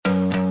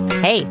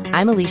Hey,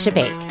 I'm Alicia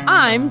Bake.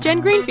 I'm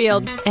Jen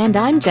Greenfield. And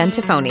I'm Jen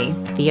Tafoni.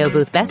 VO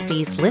Booth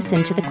Besties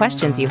listen to the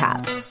questions you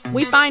have.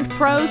 We find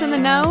pros in the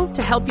know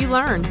to help you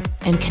learn.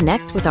 And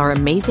connect with our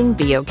amazing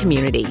VO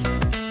community.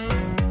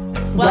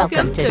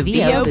 Welcome to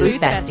VO Booth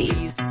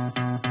Besties.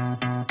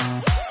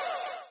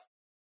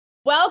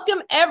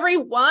 Welcome,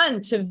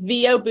 everyone, to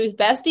VO Booth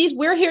Besties.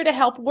 We're here to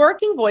help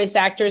working voice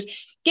actors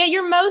get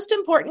your most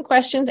important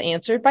questions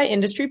answered by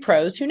industry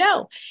pros who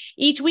know.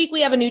 Each week,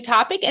 we have a new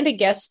topic and a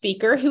guest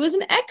speaker who is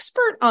an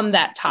expert on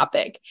that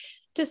topic.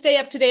 To stay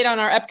up to date on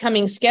our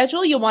upcoming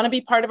schedule, you'll want to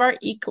be part of our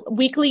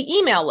weekly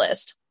email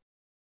list.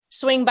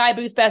 Swing by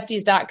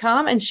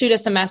boothbesties.com and shoot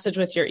us a message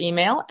with your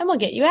email, and we'll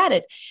get you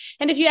added.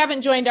 And if you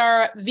haven't joined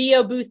our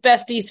VO Booth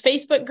Besties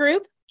Facebook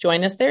group,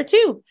 join us there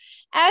too.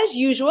 As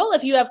usual,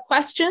 if you have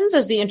questions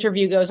as the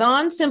interview goes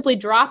on, simply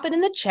drop it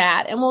in the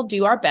chat and we'll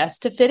do our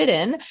best to fit it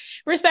in.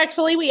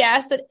 Respectfully, we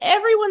ask that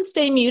everyone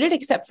stay muted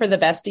except for the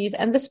besties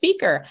and the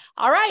speaker.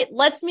 All right,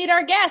 let's meet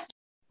our guest.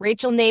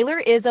 Rachael Naylor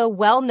is a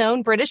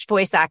well-known British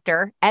voice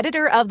actor,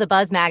 editor of The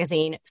Buzz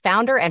magazine,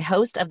 founder and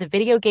host of the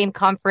video game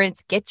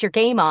conference Get Your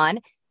Game On,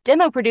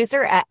 demo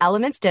producer at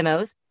Elements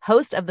Demos,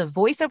 host of the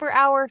VoiceOver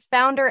Hour,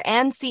 founder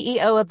and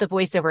CEO of the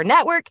VoiceOver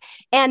Network,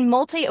 and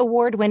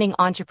multi-award-winning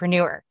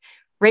entrepreneur.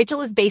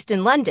 Rachael is based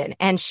in London,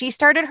 and she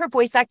started her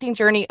voice acting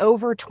journey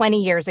over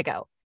 20 years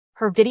ago.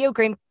 Her video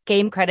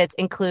game credits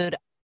include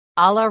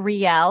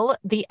Alarielle,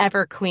 the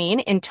Ever Queen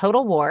in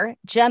Total War,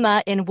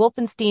 Gemma in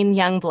Wolfenstein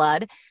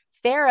Youngblood,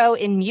 Pharaoh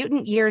in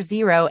Mutant Year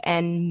Zero,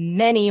 and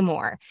many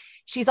more.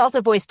 She's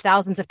also voiced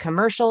thousands of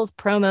commercials,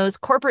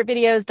 promos, corporate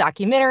videos,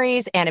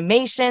 documentaries,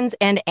 animations,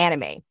 and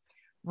anime.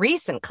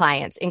 Recent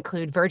clients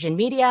include Virgin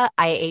Media,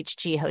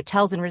 IHG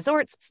Hotels and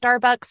Resorts,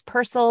 Starbucks,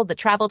 Purcell, the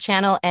Travel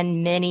Channel,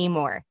 and many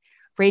more.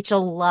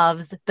 Rachael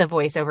loves the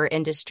voiceover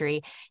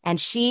industry, and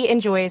she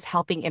enjoys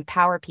helping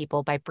empower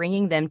people by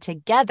bringing them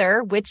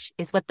together, which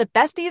is what the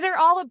besties are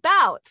all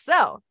about.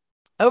 So,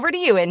 over to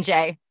you,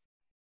 NJ.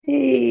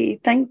 Hey,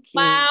 thank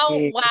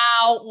you.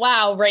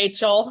 Wow,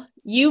 Rachael.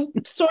 You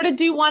sort of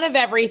do one of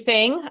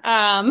everything. You've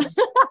got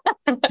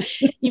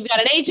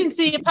an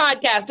agency, a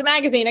podcast, a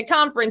magazine, a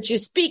conference, you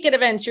speak at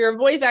events, you're a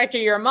voice actor,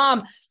 you're a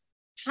mom.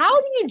 How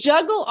do you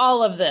juggle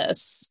all of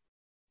this?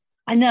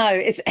 I know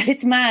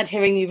it's mad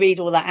hearing you read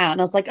all that out.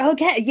 And I was like,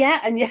 okay,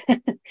 yeah. And yeah,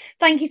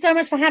 thank you so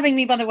much for having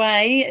me, by the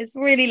way. It's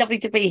really lovely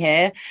to be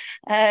here.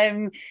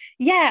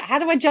 Yeah. How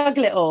do I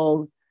juggle it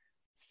all?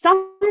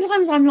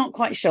 Sometimes I'm not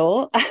quite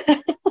sure.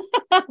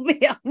 I'll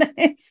be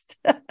honest.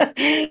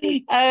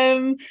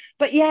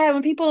 But yeah,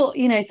 when people,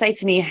 say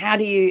to me, how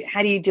do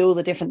you do all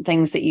the different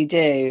things that you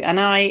do?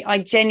 And I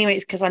genuinely,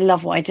 it's because I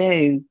love what I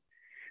do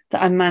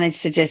that I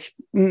managed to just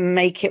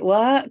make it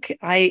work.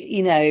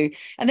 And then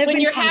when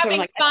you're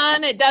having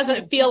fun, it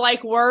doesn't feel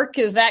like work.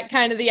 Is that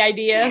kind of the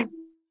idea?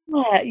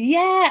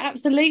 Yeah,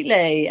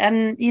 absolutely.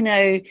 And,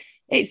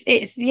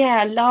 it's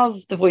I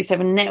love the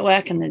VoiceOver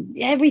Network and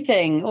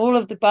everything, all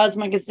of the Buzz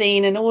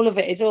magazine and all of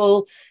it is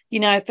all,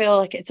 I feel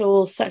like it's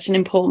all such an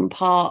important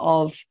part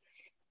of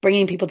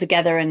bringing people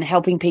together and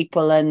helping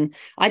people. And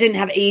I didn't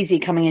have it easy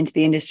coming into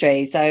the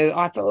industry. So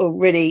I felt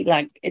really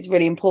it's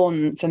really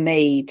important for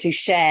me to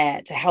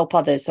share, to help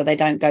others so they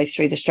don't go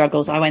through the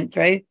struggles I went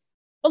through.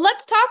 Well,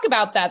 let's talk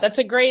about that. That's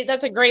a great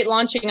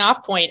launching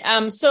off point.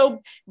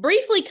 So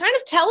briefly, kind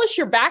of tell us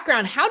your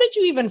background. How did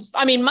you even,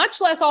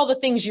 much less all the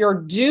things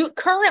you're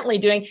currently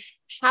doing,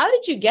 how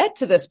did you get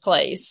to this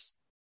place?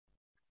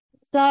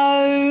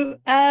 So,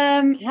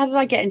 how did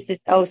I get into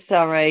this? Oh,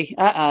 sorry.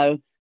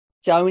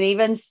 Don't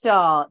even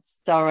start.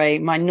 Sorry,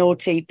 my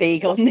naughty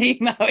beagle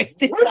Nemo has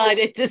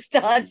decided to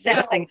start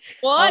shouting.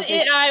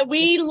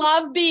 We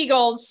love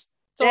beagles.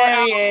 So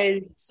there he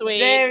is. Sweet.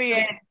 There he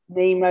is.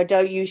 Nemo,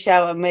 don't you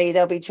shout at me.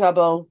 There'll be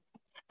trouble.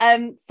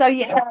 So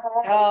yeah.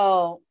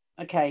 Oh,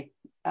 okay.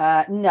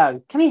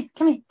 No. Come here.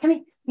 You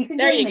can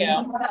there you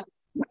go.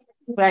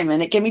 Wait a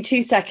minute. Give me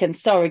 2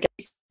 seconds. Sorry,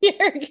 guys.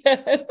 You're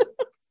good.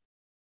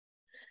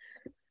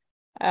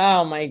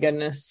 Oh my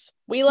goodness.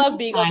 We love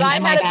beagles.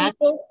 Am I back?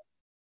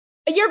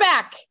 You're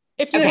back.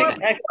 If you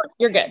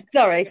you're good.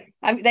 Sorry,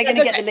 they're going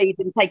to get the lead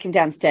and take him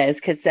downstairs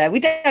because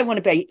we don't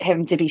want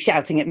him to be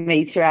shouting at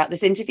me throughout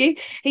this interview.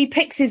 He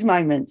picks his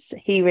moments.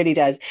 He really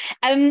does.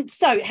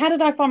 So how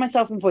did I find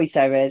myself in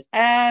voiceovers?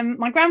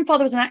 My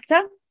grandfather was an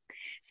actor.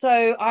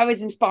 So I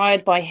was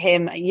inspired by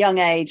him at a young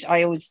age.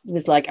 I always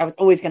was like, I was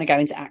always going to go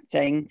into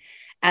acting.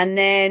 And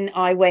then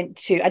I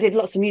did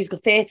lots of musical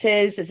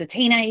theatres as a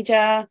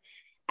teenager.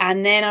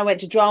 And then I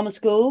went to drama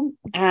school,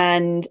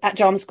 and at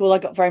drama school, I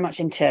got very much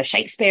into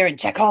Shakespeare and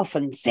Chekhov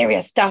and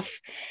serious stuff.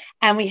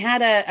 And we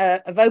had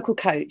a vocal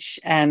coach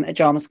at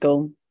drama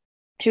school.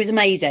 She was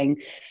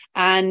amazing.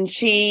 And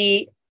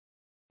I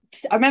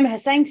remember her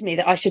saying to me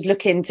that she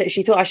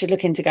thought I should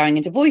look into going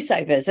into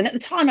voiceovers. And at the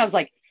time I was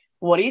like,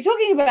 what are you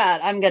talking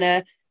about? I'm going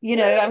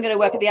to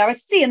work at the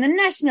RSC and the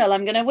National.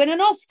 I'm going to win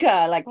an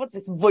Oscar. Like, what's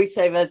this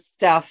voiceover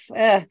stuff?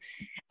 And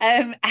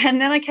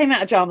then I came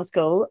out of drama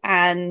school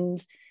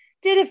and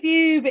did a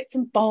few bits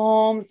and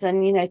bobs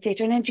and,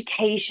 theatre and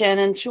education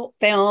and short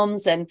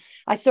films. And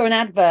I saw an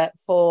advert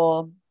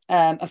for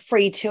a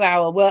free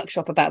 2-hour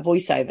workshop about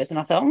voiceovers. And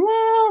I thought, well,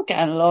 I'll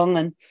get along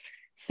and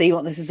see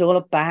what this is all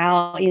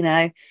about, you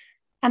know.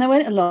 And I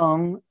went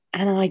along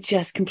and I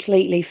just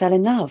completely fell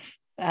in love.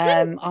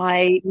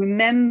 I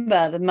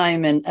remember the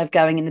moment of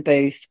going in the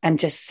booth and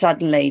just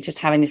suddenly just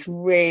having this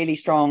really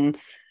strong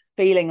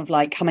feeling of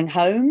like coming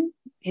home.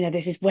 You know,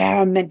 this is where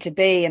I'm meant to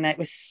be. And it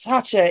was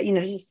such a, you know,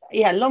 this is,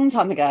 a long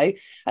time ago,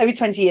 over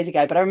 20 years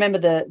ago. But I remember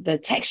the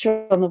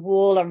texture on the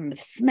wall. I remember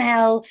the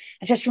smell.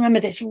 I just remember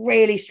this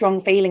really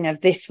strong feeling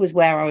of this was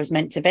where I was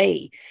meant to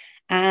be.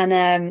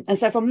 And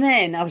so from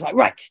then I was like,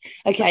 right,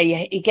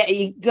 okay, you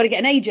got to get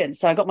an agent.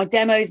 So I got my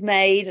demos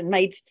made and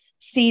made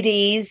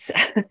CDs,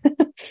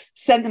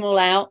 sent them all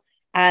out,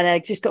 and I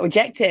just got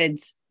rejected.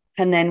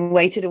 And then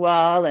waited a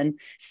while and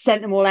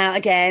sent them all out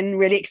again,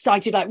 really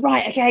excited, like,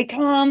 right, okay,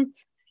 come on.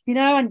 You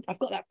know, and I've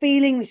got that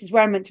feeling this is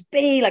where I'm meant to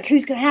be. Like,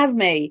 who's going to have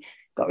me?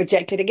 Got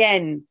rejected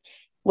again.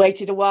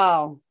 Waited a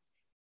while.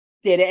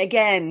 Did it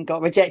again.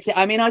 Got rejected.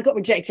 I mean, I got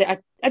rejected.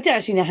 I don't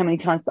actually know how many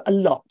times, but a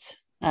lot.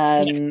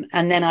 And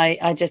then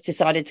I just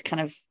decided to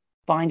kind of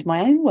find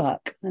my own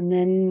work. And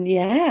then,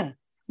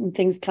 and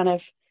things kind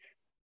of.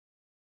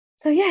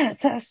 So,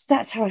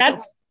 that's how I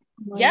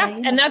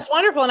and that's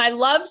wonderful. And I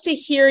love to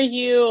hear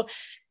you,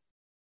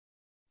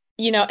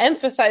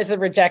 emphasize the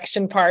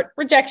rejection part,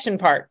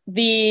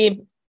 the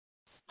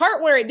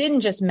part where it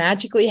didn't just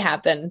magically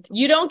happen.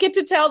 You don't get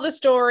to tell the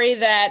story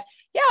that,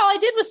 all I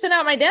did was send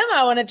out my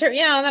demo and it turned,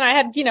 and then I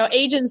had,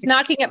 agents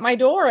knocking at my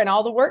door and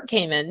all the work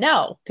came in.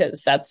 No,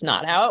 because that's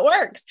not how it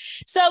works.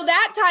 So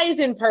that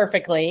ties in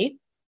perfectly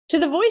to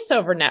the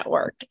voiceover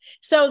network.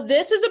 So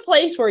this is a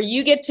place where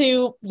you get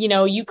to,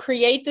 you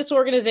create this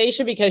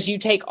organization because you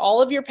take all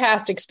of your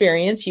past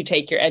experience, you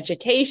take your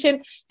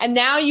education, and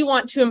now you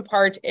want to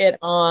impart it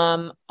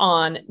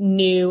on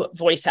new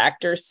voice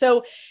actors.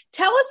 So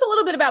tell us a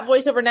little bit about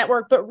Voiceover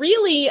Network, but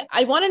really,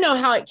 I want to know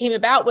how it came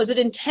about. Was it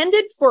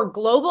intended for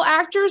global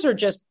actors or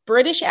just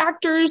British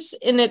actors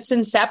in its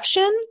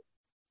inception?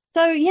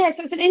 So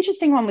it's an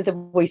interesting one with the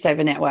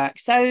Voiceover Network.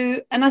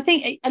 So, and I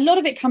think a lot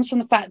of it comes from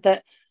the fact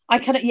that I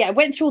kind of,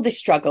 went through all this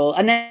struggle,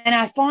 and then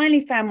I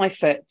finally found my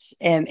foot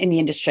in the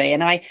industry, and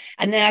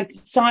then I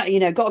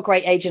started, got a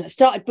great agent,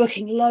 started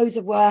booking loads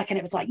of work, and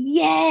it was like,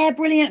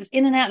 brilliant. It was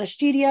in and out of the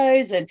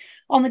studios and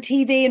on the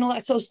TV and all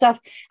that sort of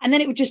stuff. And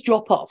then it would just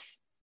drop off,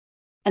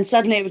 and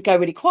suddenly it would go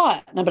really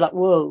quiet, and I'd be like,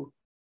 whoa,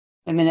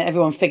 a minute,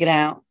 everyone figured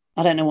out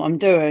I don't know what I'm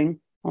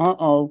doing.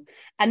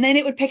 And then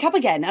it would pick up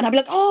again, and I'd be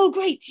like, oh,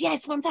 great.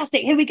 Yes.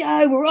 Fantastic. Here we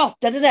go. We're off.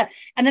 Da, da, da.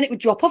 And then it would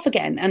drop off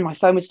again, and my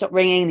phone would stop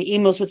ringing. The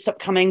emails would stop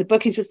coming. The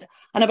bookings would,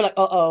 and I'd be like,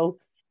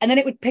 and then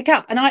it would pick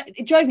up, and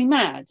it drove me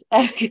mad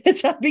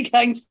because I'd be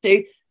going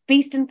through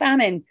feast and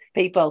famine,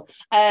 people.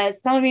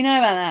 Some of you know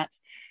about that.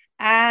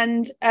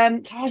 And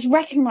so I was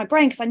wrecking my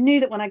brain because I knew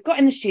that when I got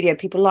in the studio,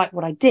 people liked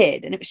what I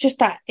did. And it was just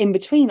that in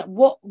between, like,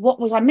 what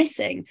was I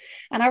missing?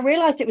 And I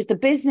realized it was the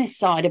business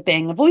side of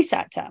being a voice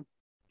actor.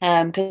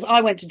 Because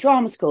I went to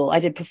drama school, I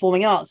did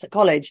performing arts at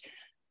college.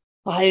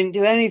 I didn't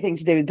do anything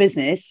to do with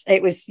business.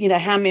 It was,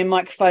 hand me a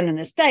microphone and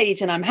a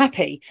stage and I'm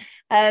happy.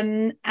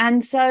 And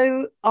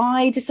so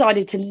I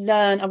decided to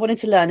learn. I wanted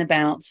to learn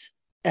about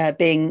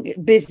being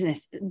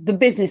the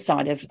business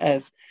side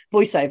of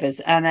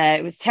voiceovers, and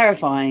it was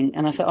terrifying.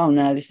 And I thought, oh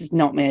no, this is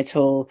not me at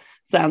all.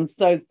 Sounds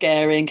so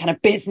scary and kind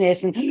of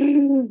business.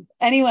 And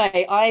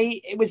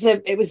anyway, it was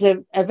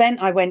a event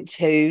I went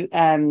to.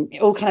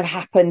 It all kind of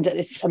happened at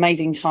this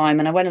amazing time,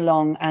 and I went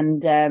along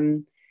and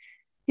I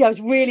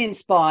was really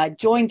inspired.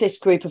 Joined this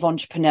group of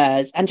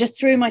entrepreneurs and just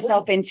threw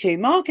myself into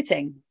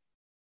marketing.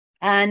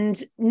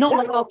 And not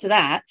long after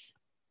that.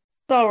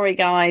 Sorry,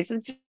 guys,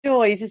 the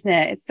joys, isn't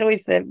it? It's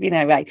always the,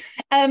 way.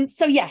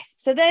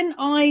 So then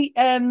I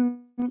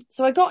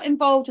got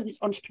involved with this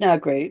entrepreneur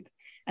group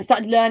and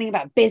started learning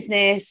about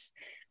business.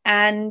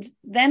 And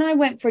then I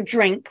went for a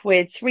drink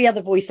with 3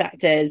 other voice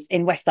actors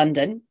in West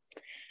London.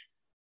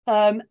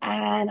 And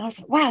I was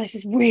like, wow, this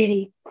is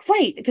really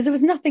great, because there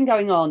was nothing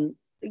going on,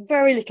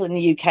 very little in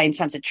the UK in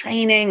terms of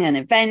training and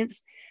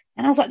events.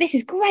 And I was like, this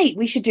is great.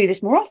 We should do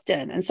this more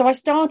often. And so I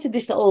started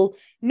this little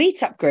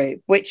meetup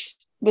group, which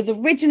was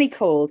originally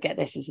called, get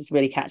this is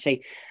really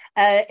catchy.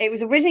 It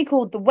was originally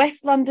called the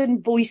West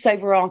London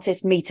Voiceover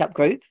Artist Meetup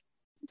Group.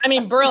 I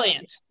mean,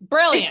 brilliant.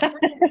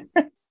 That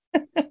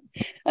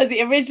was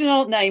the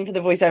original name for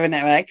the Voiceover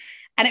Network.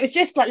 And it was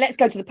just like, let's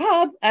go to the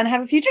pub and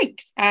have a few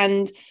drinks.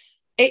 And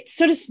it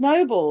sort of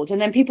snowballed. And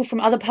then people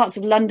from other parts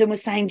of London were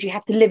saying, do you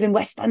have to live in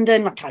West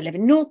London? Like, I live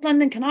in North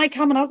London. Can I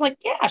come? And I was like,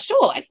 yeah,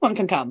 sure. Anyone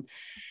can come.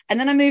 And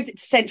then I moved it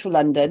to Central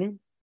London,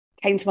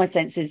 came to my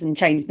senses and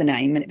changed the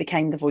name, and it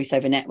became the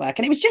Voiceover Network.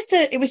 And it was just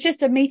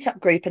a meetup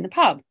group in the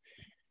pub.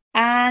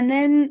 And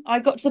then I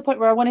got to the point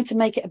where I wanted to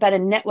make it a better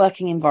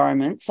networking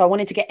environment. So I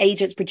wanted to get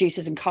agents,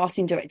 producers and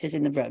casting directors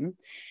in the room.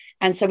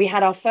 And so we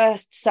had our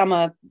first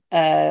summer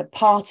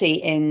party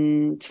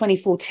in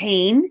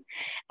 2014,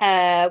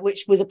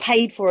 which was a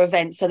paid for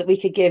event so that we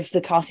could give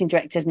the casting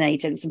directors and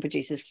agents and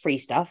producers free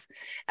stuff,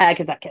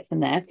 because that gets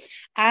them there.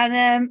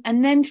 And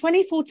then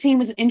 2014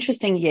 was an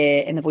interesting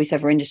year in the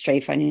voiceover industry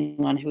for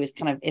anyone who was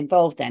kind of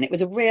involved then. It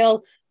was a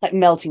real like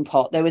melting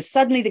pot. There was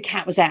suddenly the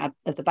cat was out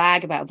of the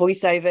bag about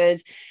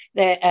voiceovers.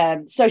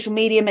 Social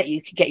media meant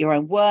you could get your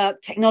own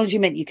work. Technology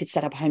meant you could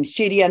set up a home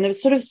studio. And there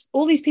was sort of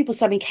all these people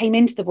suddenly came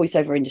into the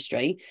voiceover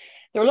industry.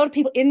 There were a lot of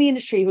people in the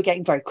industry who were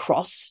getting very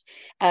cross.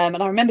 And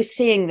I remember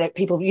seeing that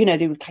people,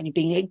 they were kind of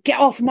being, get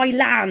off my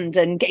land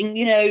and getting,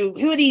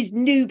 who are these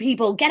new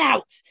people? Get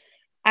out.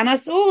 And I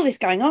saw all this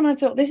going on. And I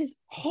thought, this is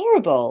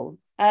horrible.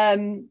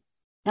 And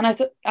I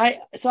thought,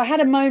 so I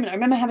had a moment. I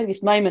remember having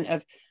this moment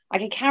of I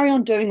could carry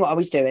on doing what I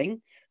was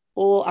doing,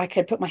 or I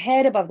could put my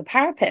head above the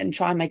parapet and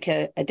try and make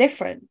a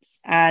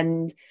difference.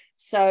 And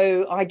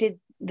so I did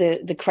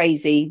the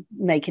crazy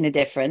making a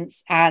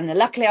difference. And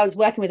luckily I was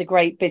working with a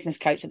great business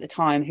coach at the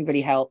time who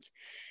really helped.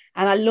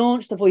 And I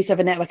launched the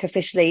VoiceOver Network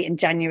officially in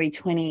January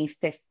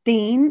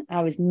 2015.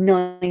 I was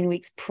 9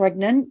 weeks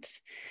pregnant.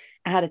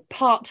 I had a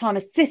part-time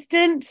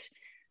assistant.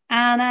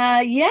 And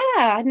I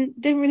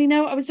didn't really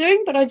know what I was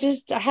doing, but I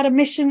had a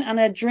mission and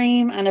a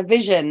dream and a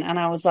vision. And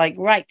I was like,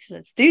 right,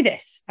 let's do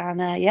this. And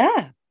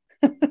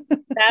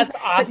That's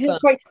awesome.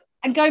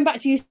 And going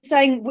back to you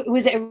saying,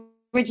 was it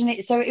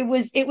originally? So it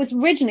was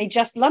originally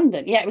just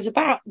London. Yeah, it was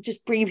about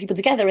just bringing people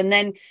together. And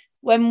then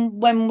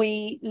when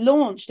we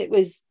launched, there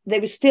was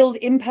still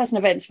the in-person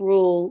events were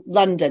all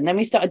London. Then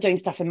we started doing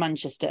stuff in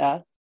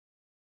Manchester,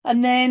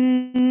 and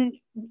then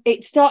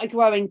it started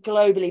growing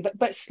globally,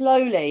 but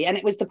slowly. And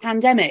it was the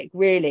pandemic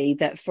really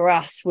that for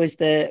us was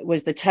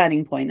the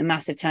turning point, the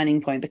massive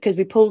turning point, because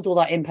we pulled all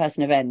our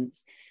in-person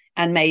events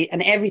and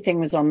everything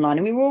was online,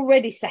 and we were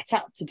already set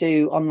up to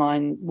do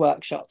online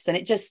workshops, and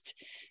it just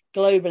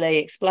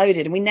globally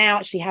exploded. And we now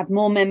actually have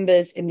more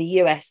members in the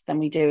US than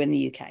we do in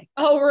the UK.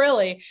 Oh,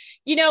 really?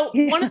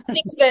 One of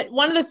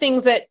the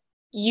things that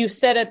you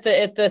said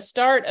at the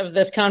start of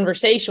this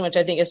conversation, which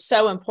I think is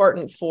so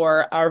important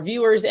for our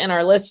viewers and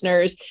our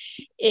listeners,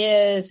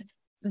 is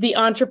the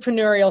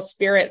entrepreneurial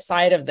spirit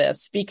side of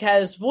this,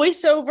 because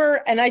voiceover,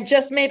 and I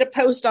just made a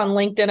post on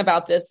LinkedIn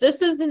about this.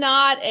 This is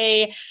not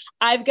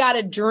I've got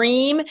a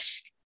dream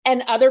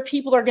and other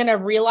people are going to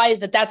realize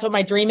that that's what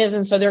my dream is,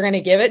 and so they're going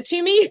to give it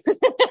to me.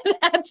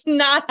 That's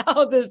not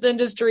how this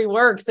industry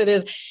works. It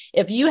is,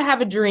 if you have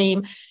a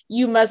dream,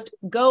 you must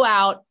go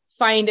out,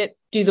 find it,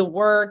 do the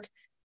work,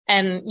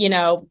 and,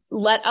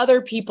 let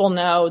other people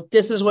know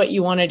this is what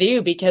you want to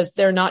do, because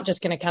they're not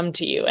just going to come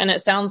to you. And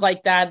it sounds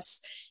like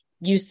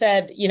you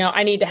said,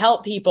 I need to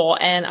help people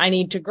and I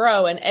need to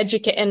grow and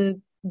educate,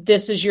 and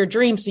this is your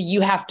dream. So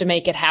you have to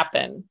make it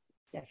happen.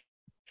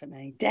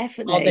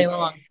 Definitely. All day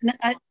long.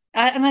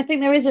 And I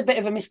think there is a bit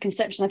of a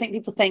misconception. I think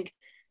people think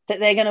that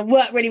they're going to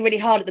work really, really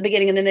hard at the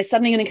beginning, and then they're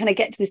suddenly going to kind of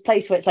get to this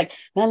place where it's like,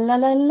 la, la,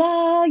 la,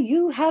 la,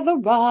 you have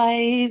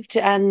arrived.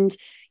 And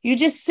you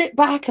just sit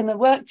back and the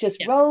work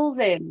just rolls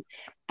in.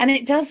 And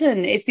it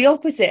doesn't. It's the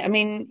opposite. I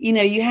mean,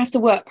 you have to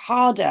work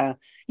harder.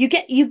 You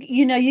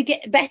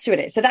get better at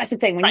it. So that's the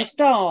thing. When you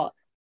start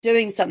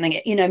doing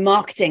something,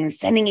 marketing,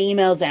 sending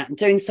emails out and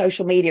doing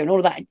social media and all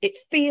of that, it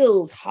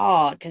feels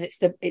hard because it's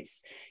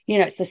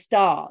the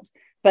start.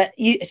 But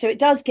so it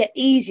does get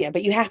easier,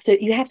 but you have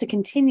to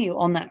continue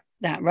on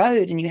that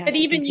road, and you have. But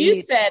even you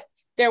said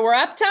there were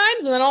up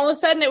times, and then all of a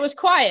sudden it was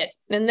quiet,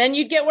 and then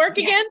you'd get work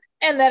again,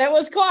 and then it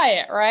was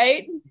quiet,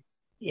 right?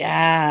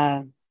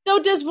 Yeah.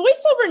 So does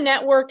VoiceOver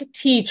Network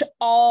teach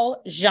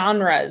all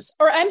genres?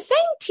 Or I'm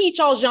saying teach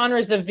all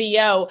genres of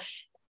VO.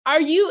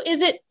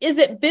 Is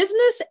it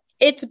business?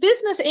 It's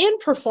business and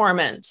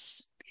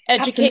performance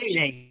education.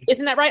 Absolutely.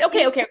 Isn't that right?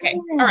 Okay. Yeah.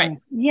 All right.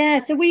 Yeah.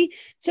 So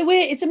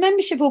it's a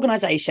membership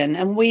organization,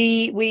 and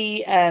we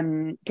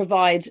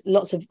provide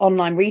lots of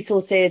online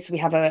resources. We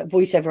have a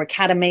VoiceOver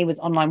Academy with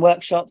online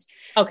workshops.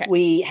 Okay.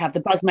 We have the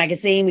Buzz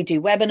magazine. We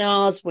do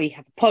webinars. We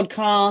have a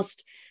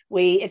podcast.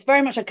 It's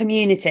very much a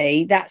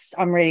community.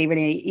 I'm really,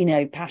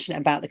 really, passionate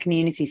about the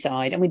community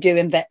side, and we do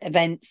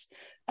events.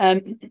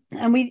 And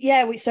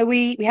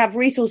we have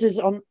resources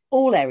on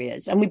all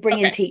areas, and we bring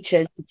in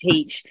teachers to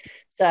teach.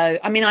 So,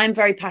 I mean, I'm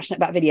very passionate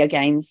about video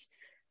games,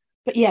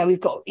 but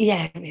we've got,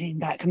 everything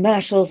about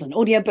commercials and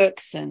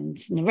audiobooks and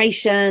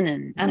narration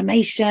and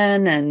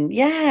animation. And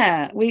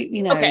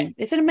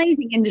it's an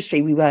amazing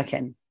industry we work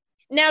in.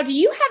 Now, do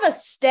you have a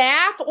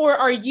staff, or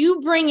are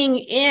you bringing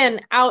in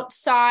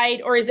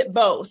outside, or is it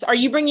both? Are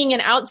you bringing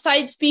in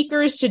outside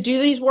speakers to do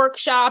these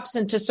workshops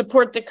and to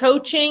support the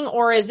coaching,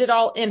 or is it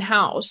all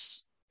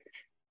in-house?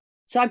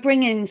 So I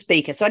bring in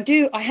speakers. So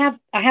I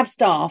have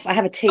staff. I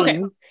have a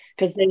team,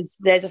 because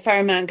there's a fair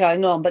amount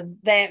going on, but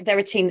they're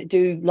a team that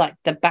do like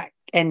the back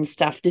end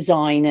stuff,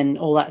 design and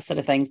all that sort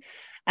of things.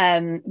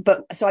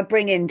 But so I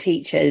bring in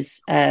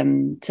teachers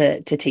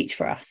to teach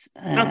for us.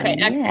 Okay,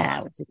 excellent.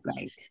 Yeah, which is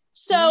great.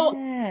 So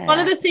one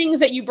of the things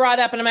that you brought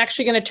up, and I'm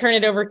actually going to turn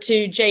it over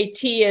to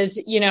JT,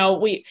 is,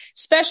 we,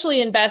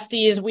 especially in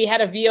Besties, we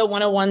had a VO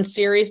 101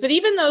 series, but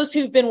even those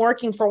who've been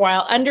working for a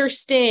while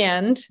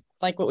understand,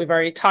 like what we've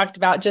already talked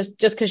about, just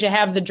because you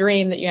have the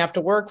dream that you have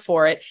to work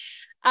for it.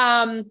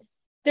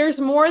 There's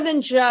more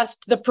than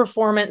just the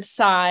performance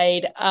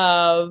side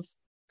of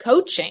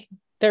coaching.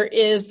 There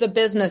is the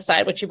business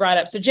side, which you brought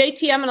up. So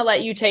JT, I'm going to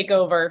let you take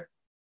over.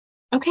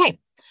 Okay.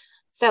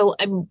 So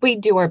we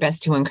do our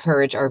best to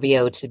encourage our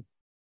VO to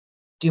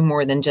do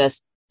more than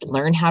just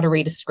learn how to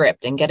read a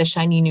script and get a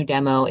shiny new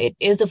demo. It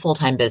is a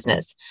full-time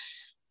business.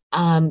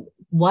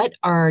 What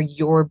are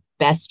your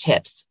best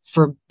tips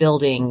for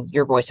building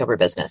your voiceover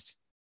business?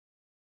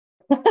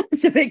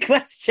 That's a big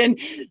question.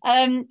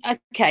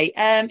 Okay.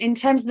 In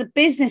terms of the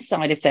business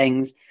side of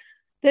things,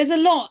 there's a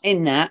lot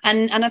in that.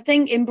 And I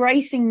think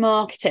embracing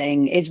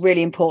marketing is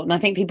really important. I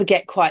think people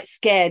get quite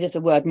scared of the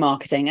word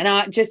marketing.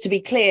 And just to be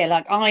clear,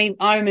 like I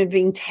remember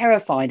being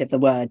terrified of the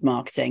word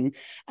marketing.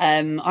 I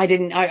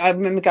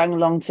remember going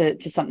along to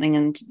something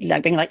and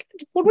like being like,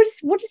 what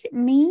does it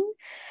mean?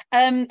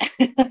 I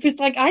was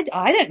like, I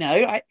don't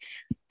know.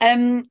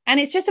 And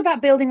it's just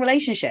about building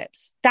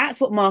relationships.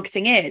 That's what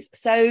marketing is.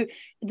 So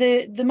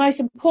the most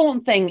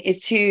important thing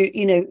is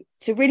to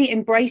really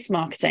embrace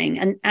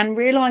marketing and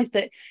realize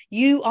that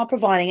you are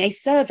providing a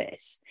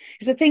service.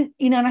 Because I think,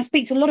 and I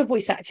speak to a lot of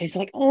voice actors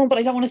like, oh, but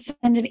I don't want to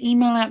send an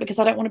email out because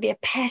I don't want to be a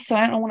pest.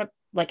 I don't want to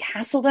like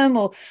hassle them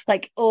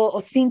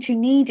or seem too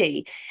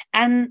needy.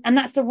 And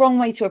that's the wrong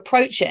way to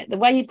approach it. The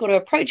way you've got to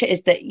approach it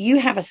is that you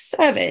have a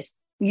service.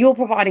 You're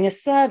providing a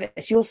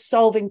service. You're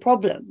solving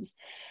problems.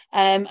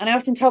 And I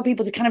often tell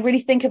people to kind of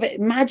really think of it.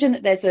 Imagine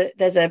that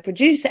there's a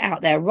producer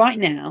out there right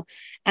now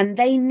and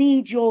they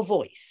need your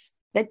voice.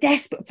 They're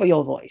desperate for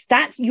your voice.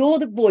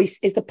 The voice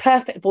is the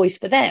perfect voice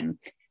for them.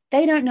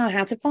 They don't know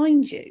how to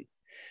find you.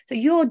 So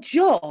your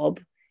job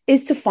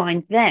is to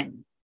find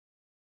them.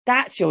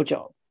 That's your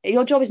job.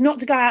 Your job is not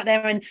to go out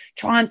there and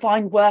try and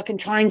find work and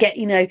try and get,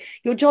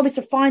 your job is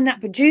to find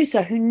that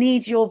producer who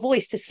needs your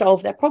voice to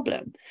solve their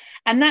problem.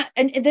 And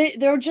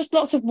there are just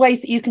lots of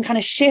ways that you can kind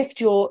of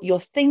shift your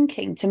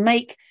thinking to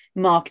make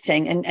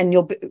marketing and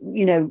your,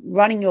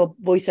 running your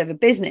voiceover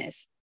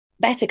business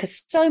better.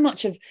 Because so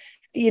much of,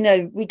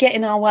 we get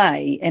in our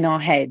way in our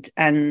head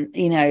and,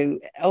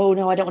 oh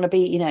no, I don't want to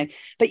be,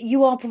 but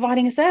you are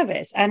providing a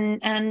service.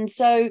 And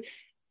so,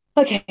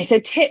 okay, so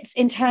tips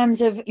in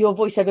terms of your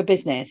voiceover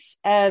business.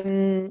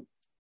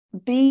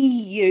 Be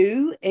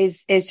you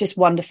is just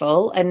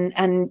wonderful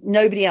and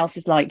nobody else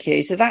is like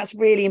you. So that's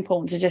really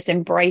important to just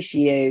embrace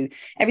you.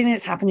 Everything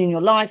that's happened in your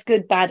life,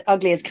 good, bad,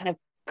 ugly, has kind of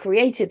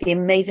created the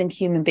amazing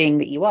human being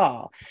that you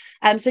are.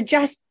 So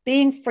just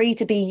being free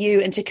to be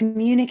you and to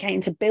communicate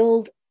and to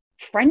build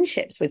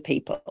friendships with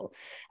people,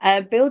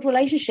 build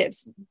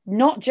relationships,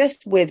 not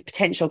just with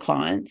potential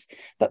clients,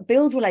 but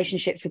build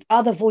relationships with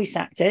other voice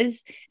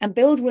actors and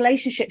build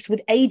relationships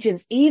with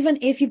agents. Even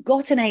if you've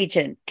got an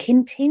agent,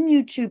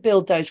 continue to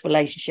build those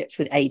relationships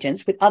with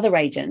agents, with other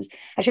agents.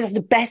 Actually, that's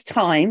the best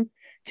time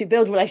to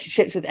build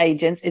relationships with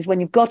agents is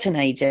when you've got an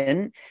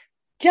agent.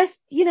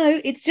 Just,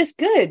 it's just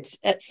good.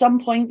 At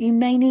some point, you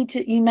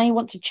may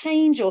want to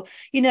change or,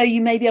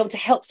 you may be able to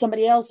help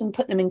somebody else and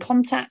put them in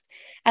contact.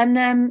 And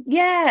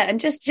and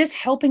just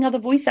helping other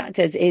voice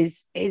actors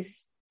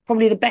is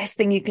probably the best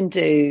thing you can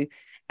do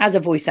as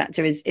a voice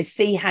actor is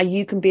see how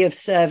you can be of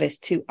service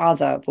to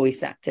other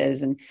voice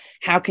actors and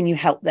how can you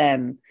help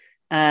them.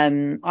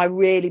 I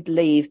really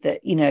believe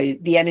that,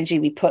 the energy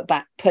we put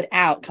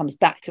out comes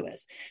back to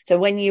us. So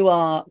when you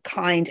are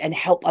kind and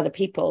help other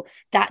people,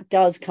 that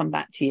does come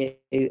back to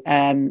you.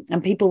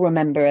 And people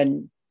remember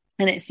and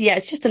it's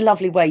just a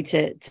lovely way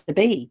to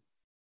be.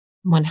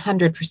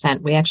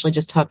 100%. We actually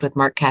just talked with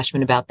Mark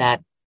Cashman about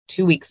that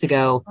 2 weeks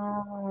ago.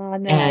 Oh,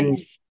 nice. And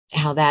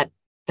how that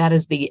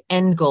is the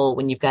end goal.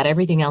 When you've got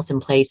everything else in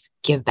place,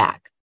 give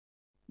back.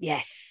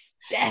 Yes,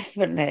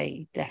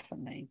 definitely.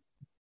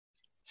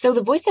 So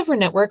the VoiceOver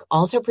Network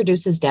also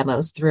produces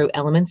demos through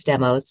Elements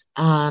Demos.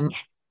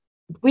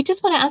 We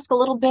just want to ask a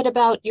little bit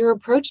about your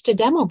approach to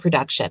demo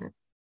production.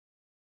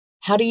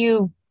 How do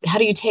you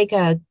take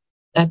a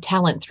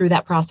talent through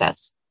that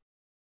process?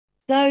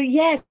 So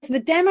yes, the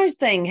demos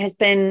thing it's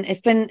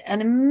been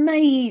an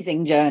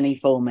amazing journey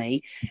for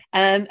me.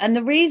 And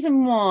the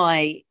reason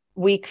why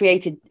we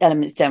created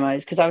Elements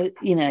Demos, because I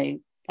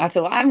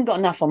thought I haven't got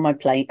enough on my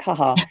plate.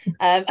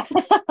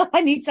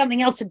 I need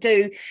something else to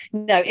do.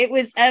 No, it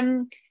was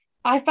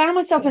I found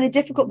myself in a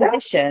difficult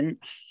position.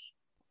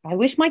 I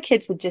wish my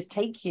kids would just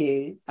take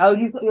you. Oh,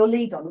 you've got your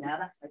lead on now.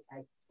 That's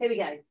okay. Here we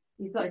go.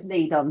 He's got his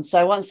lead on.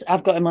 So once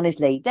I've got him on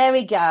his lead, there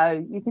we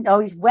go.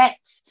 He's wet.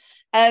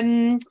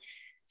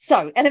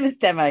 So Elements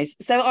Demos.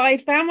 So I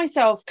found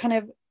myself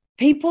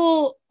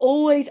people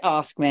always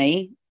ask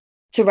me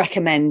to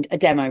recommend a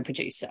demo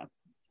producer.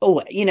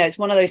 Oh, it's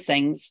one of those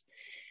things.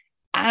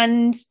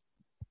 And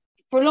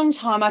for a long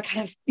time, I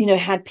kind of, you know,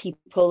 had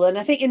people. And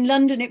I think in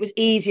London, it was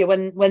easier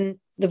when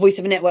the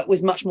voiceover network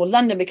was much more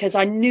London, because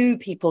I knew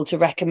people to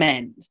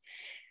recommend.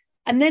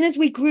 And then as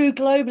we grew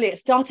globally, it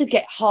started to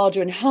get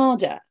harder and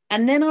harder.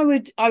 And then I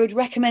would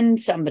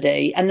recommend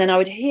somebody, and then I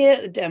would hear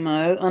the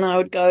demo and I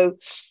would go,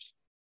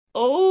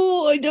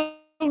 oh, I don't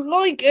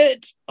like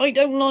it. I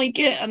don't like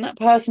it. And that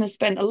person has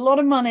spent a lot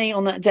of money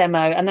on that demo,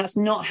 and that's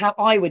not how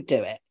I would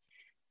do it.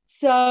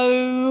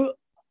 So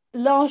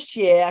last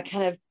year, I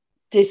kind of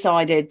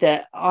decided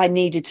that I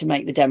needed to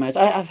make the demos.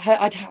 I've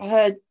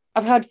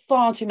heard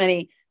far too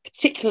many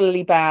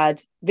particularly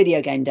bad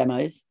video game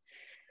demos.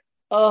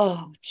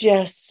 Oh,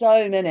 just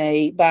so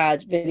many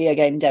bad video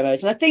game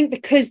demos. And I think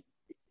because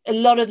a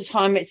lot of the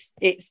time it's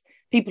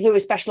people who are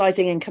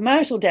specializing in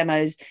commercial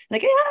demos, and they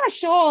go, yeah,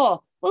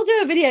 sure, we'll do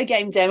a video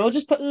game demo. We'll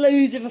just put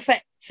loads of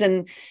effects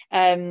and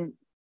a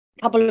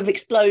couple of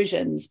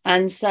explosions.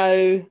 And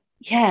so,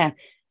 yeah,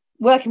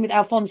 working with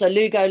Alfonso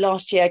Lugo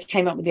last year, I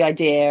came up with the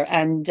idea,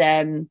 and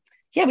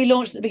we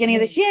launched at the beginning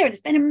of this year, and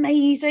it's been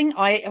amazing.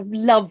 I have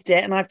loved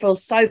it, and I feel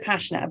so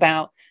passionate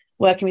about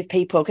working with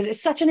people, because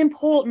it's such an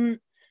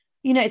important,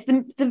 you know, it's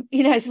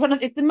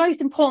it's the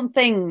most important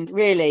thing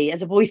really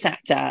as a voice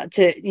actor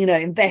to, you know,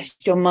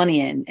 invest your money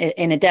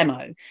in a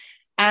demo.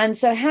 And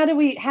so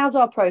how's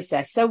our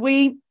process? So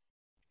I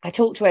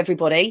talk to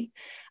everybody.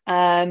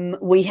 I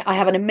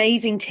have an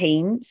amazing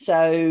team.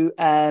 So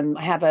I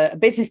have a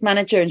business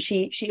manager, and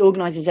she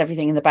organizes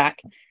everything in the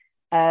back.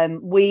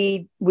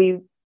 We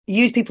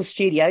use people's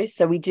studios.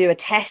 So we do a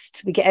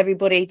test. We get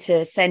everybody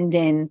to send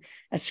in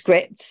a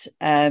script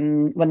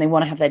when they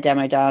want to have their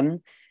demo done.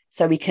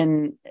 So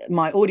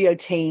my audio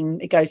team,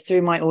 it goes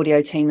through my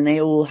audio team, and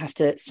they all have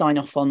to sign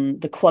off on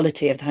the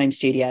quality of the home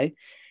studio.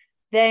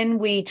 Then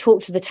we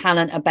talk to the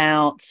talent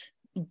about,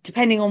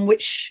 depending on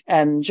which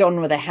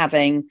genre they're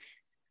having,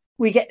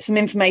 we get some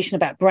information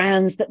about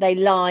brands that they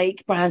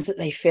like, brands that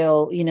they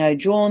feel, you know,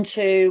 drawn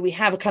to. We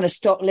have a kind of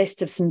stock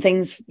list of some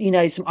things, you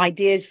know, some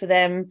ideas for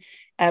them.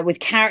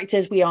 With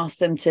characters, we ask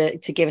them to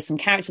give us some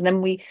characters, and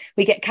then we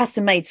get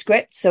custom made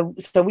scripts. So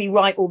we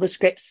write all the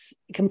scripts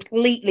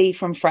completely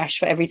from fresh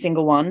for every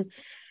single one.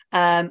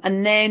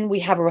 And then we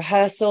have a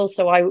rehearsal.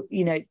 So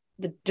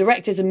the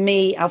directors are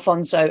me,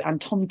 Alfonso,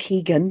 and Tom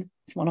Keegan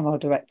is one of our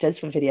directors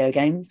for video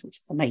games, which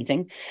is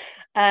amazing.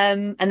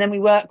 And then we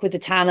work with the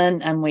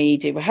talent, and we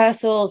do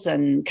rehearsals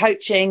and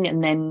coaching,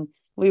 and then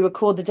we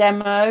record the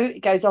demo.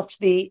 It goes off to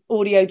the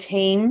audio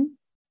team.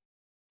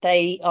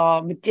 They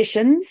are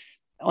magicians,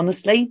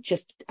 honestly,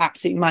 just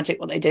absolute magic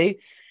what they do.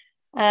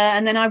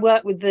 And then I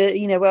work with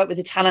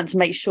the talent to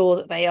make sure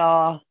that they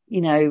are,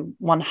 you know,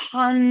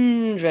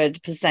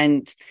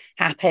 100%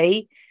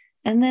 happy.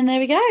 And then there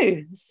we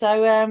go.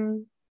 So I've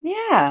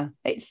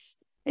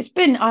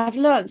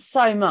learned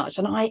so much,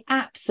 and I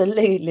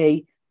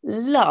absolutely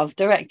love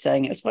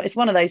directing. It's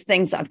one of those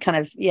things that I've kind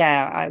of,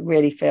 I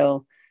really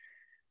feel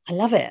I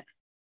love it.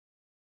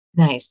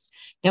 Nice.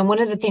 Now, one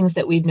of the things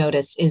that we've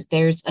noticed is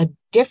there's a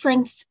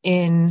difference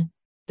in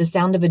the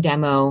sound of a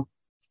demo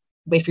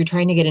if you're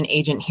trying to get an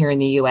agent here in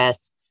the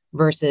US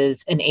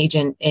versus an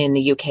agent in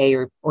the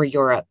UK or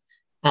Europe.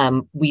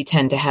 We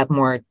tend to have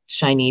more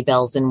shiny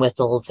bells and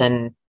whistles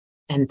and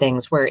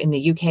things, where in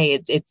the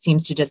UK it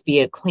seems to just be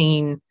a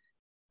clean,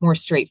 more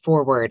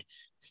straightforward.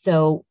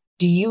 So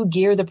do you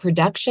gear the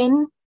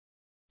production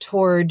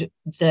toward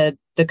the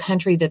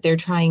country that they're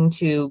trying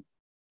to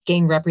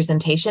gain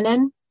representation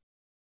in?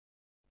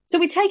 So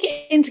we take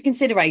it into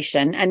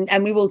consideration,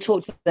 and we will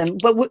talk to them.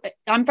 But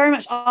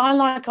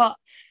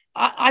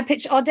I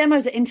pitch our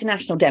demos are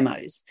international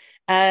demos,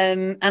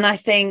 and I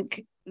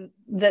think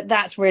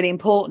that's really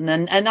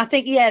important. And I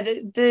think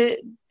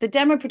the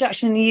demo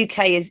production in the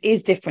UK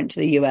is different to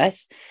the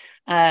US.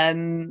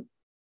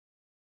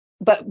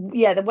 But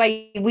the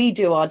way we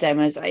do our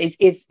demos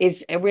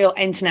is a real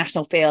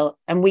international feel,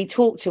 and we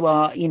talk to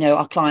our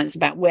clients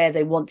about where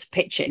they want to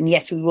pitch it. And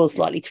yes, we will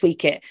slightly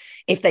tweak it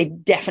if they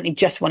definitely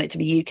just want it to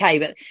be UK,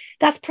 but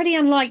that's pretty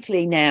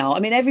unlikely now.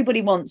 I mean,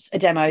 everybody wants a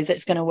demo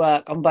that's going to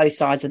work on both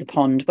sides of the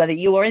pond, whether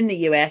you are in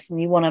the US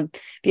and you want to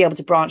be able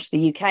to branch to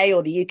the UK,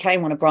 or the UK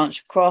want to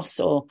branch across,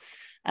 or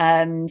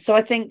so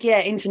I think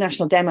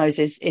international demos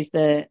is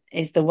the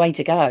way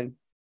to go.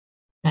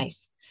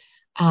 Nice.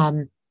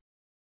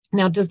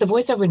 Now, does the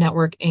VoiceOver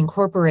Network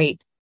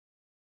incorporate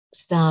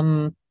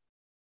some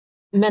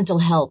mental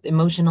health,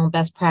 emotional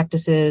best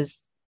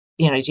practices?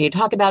 Do you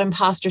talk about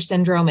imposter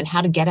syndrome and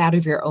how to get out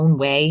of your own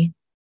way?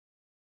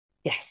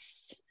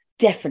 Yes,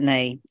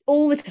 definitely.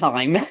 All the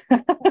time.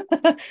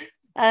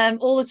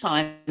 All the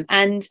time.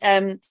 And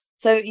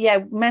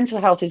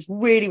mental health is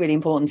really, really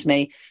important to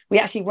me. We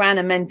actually ran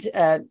a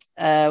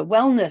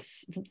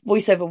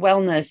voiceover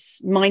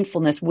wellness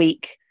mindfulness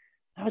week.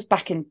 That was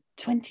back in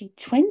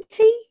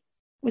 2020.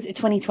 Was it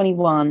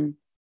 2021?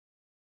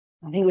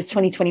 I think it was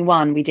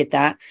 2021 we did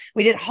that.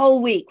 We did a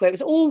whole week where it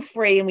was all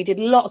free, and we did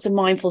lots of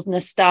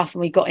mindfulness stuff,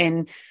 and we got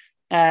in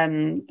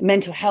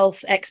mental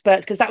health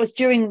experts, because that was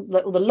during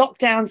all the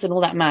lockdowns and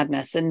all that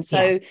madness. And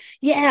so,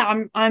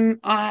 I'm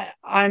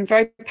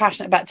very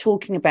passionate about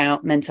talking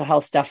about mental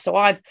health stuff. So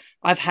I've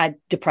had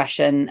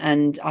depression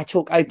and I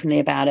talk openly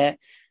about it.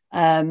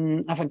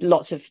 I've had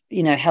lots of,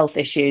 health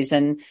issues,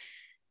 and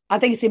I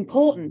think it's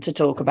important to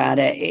talk about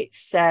it.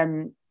 It's,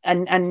 and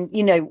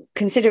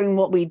considering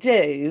what we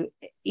do,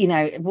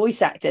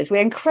 voice actors,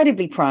 we're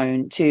incredibly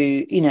prone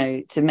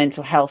to, to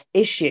mental health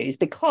issues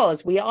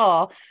because we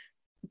are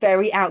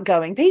very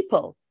outgoing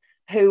people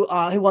who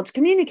want to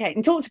communicate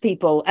and talk to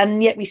people,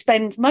 and yet we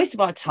spend most of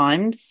our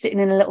time sitting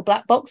in a little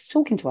black box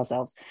talking to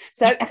ourselves.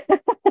 So,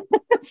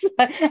 so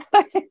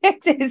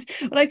it is,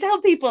 when I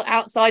tell people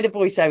outside of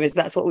voiceovers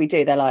that's what we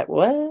do, they're like,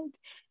 what?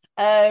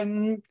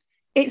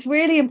 It's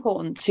really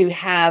important to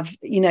have,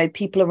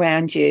 people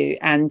around you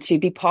and to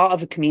be part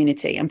of a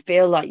community and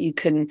feel like you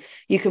can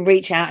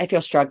reach out if you're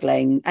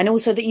struggling, and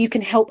also that you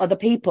can help other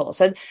people.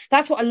 So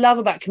that's what I love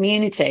about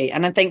community.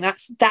 And I think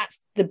that's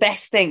the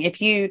best thing.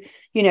 If you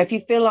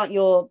feel like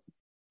you're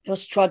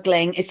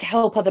struggling, is to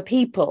help other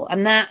people,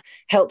 and that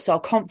helps our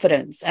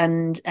confidence.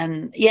 And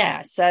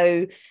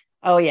so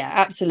oh yeah,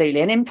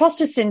 absolutely. And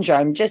imposter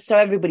syndrome, just so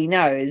everybody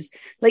knows,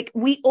 like,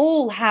 we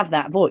all have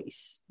that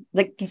voice.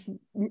 Like,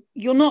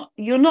 you're not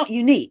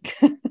unique.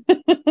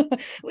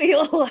 We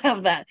all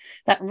have that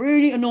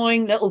really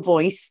annoying little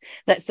voice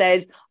that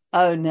says,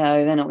 oh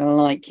no, they're not going to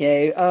like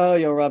you. Oh,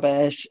 you're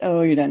rubbish.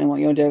 Oh, you don't know what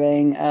you're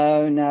doing.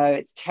 Oh no,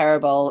 it's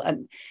terrible.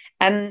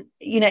 And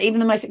even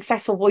the most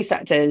successful voice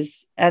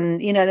actors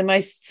and, the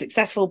most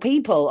successful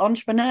people,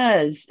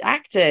 entrepreneurs,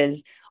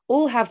 actors,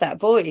 all have that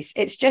voice.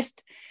 It's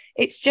just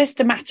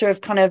a matter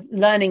of kind of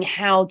learning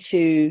how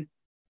to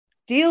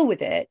deal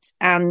with it,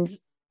 and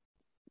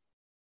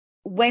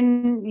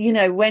when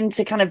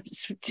to kind of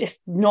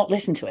just not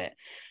listen to it.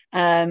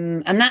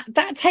 And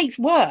that takes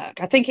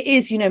work. I think it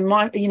is,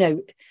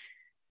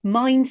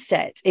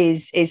 mindset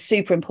is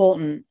super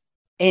important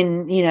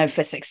in,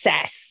 for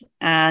success,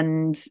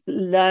 and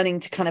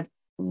learning to kind of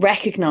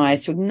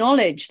recognize, to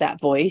acknowledge that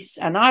voice.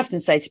 And I often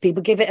say to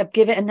people, give it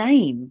a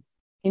name,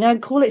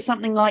 call it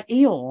something like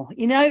Eeyore,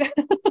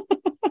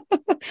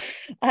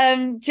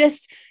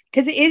 just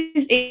because it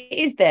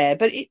is there,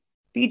 but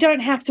you don't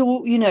have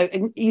to,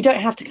 you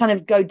don't have to kind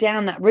of go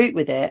down that route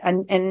with it.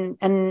 And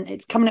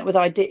it's coming up with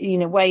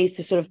ways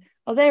to sort of,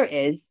 oh, there it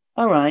is.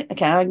 All right.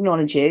 Okay. I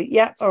acknowledge you.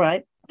 Yeah. All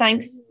right.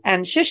 Thanks.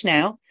 And shush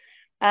now.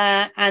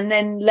 And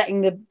then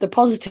letting the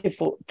positive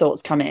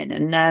thoughts come in.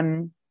 And,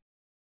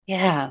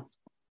 I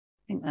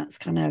think that's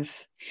kind of,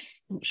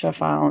 I'm not sure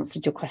if I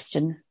answered your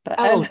question, but.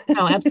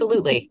 No,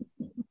 absolutely.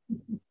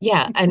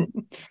 Yeah.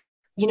 And,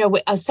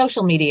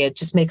 social media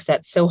just makes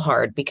that so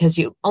hard, because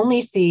you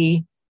only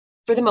see,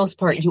 for the most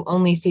part, you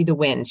only see the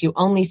wins. You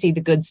only see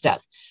the good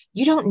stuff.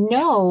 You don't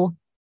know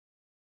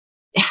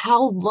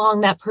how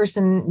long that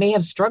person may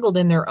have struggled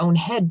in their own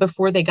head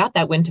before they got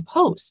that win to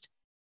post,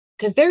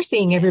 because they're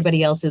seeing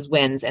everybody else's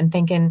wins and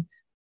thinking,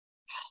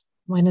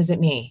 when is it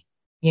me?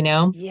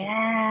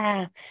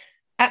 Yeah,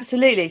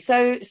 absolutely.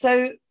 So,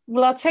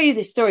 well, I'll tell you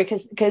this story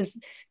because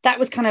that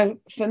was kind of,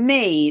 for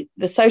me,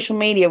 the social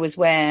media was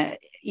where,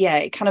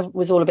 it kind of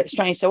was all a bit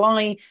strange. So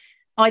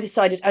I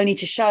decided only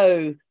to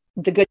show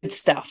the good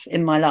stuff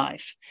in my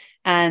life,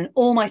 and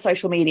all my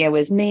social media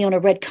was me on a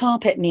red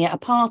carpet, me at a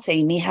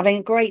party, me having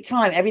a great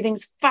time.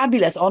 Everything's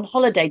fabulous, on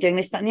holiday, doing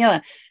this, that, and the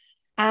other.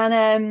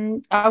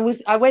 And I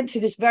went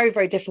through this very,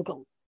 very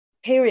difficult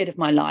period of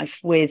my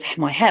life with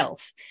my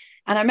health.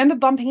 And I remember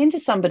bumping into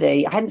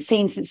somebody I hadn't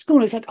seen since school.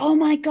 It was like, oh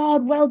my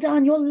God, well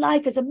done. Your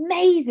life is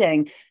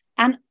amazing.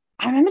 And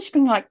I remember just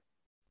being like,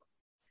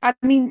 I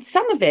mean,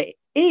 some of it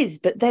is,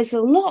 but there's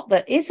a lot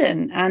that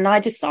isn't. And I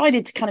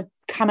decided to kind of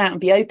come out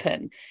and be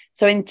open.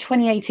 So in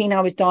 2018,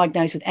 I was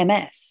diagnosed with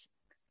MS.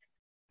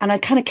 And I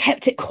kind of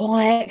kept it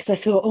quiet because I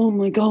thought, oh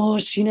my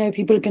gosh,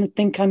 people are going to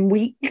think I'm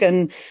weak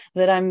and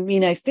that I'm,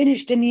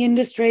 finished in the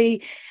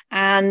industry.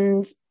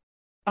 And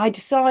I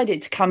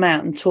decided to come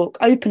out and talk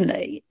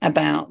openly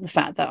about the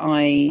fact that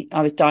I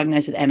was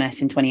diagnosed with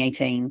MS in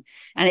 2018.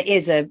 And it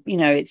is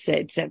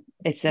it's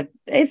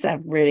a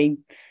really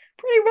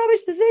pretty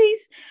rubbish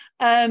disease.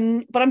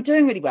 But I'm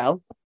doing really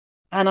well.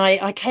 And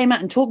I came out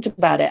and talked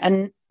about it,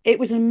 and it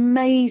was an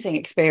amazing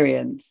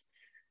experience.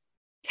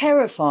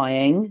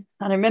 Terrifying.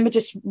 And I remember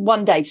just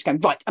one day just going,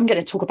 right, I'm going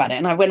to talk about it.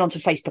 And I went onto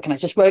Facebook and I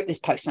just wrote this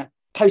post and I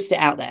posted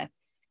it out there.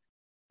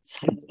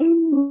 So,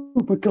 oh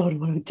my God,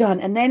 what have I done?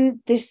 And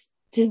then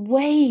the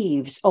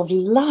waves of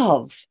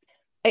love.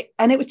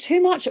 And it was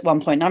too much at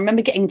one point. And I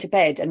remember getting to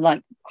bed and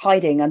like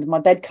hiding under my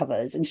bed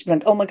covers and just being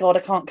like, oh my God, I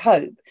can't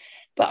cope.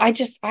 But I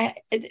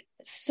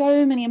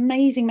so many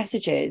amazing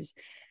messages.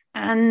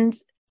 And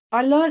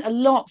I learned a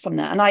lot from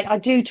that. And I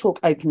do talk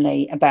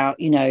openly about,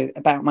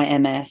 about my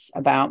MS,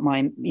 about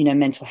my,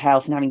 mental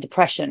health and having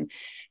depression,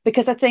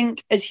 because I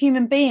think as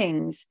human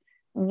beings,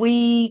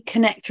 we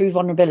connect through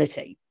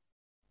vulnerability.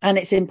 And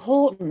it's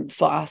important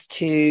for us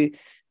to,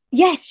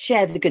 yes,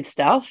 share the good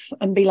stuff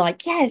and be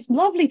like, yeah, it's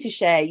lovely to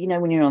share,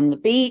 when you're on the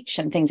beach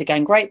and things are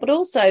going great, but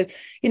also,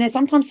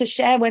 sometimes to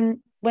share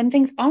when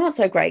things aren't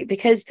so great,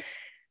 because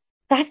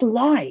that's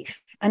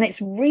life and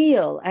it's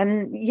real.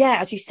 And yeah,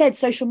 as you said,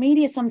 social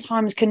media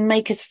sometimes can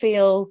make us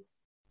feel,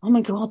 oh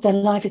my God, their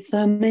life is so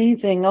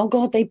amazing. Oh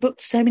God, they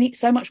booked so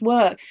much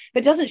work,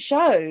 but it doesn't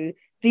show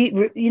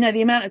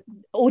the amount of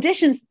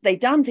auditions they've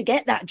done to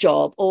get that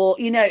job, or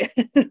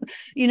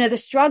the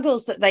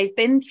struggles that they've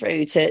been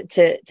through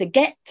to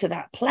get to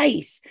that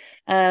place.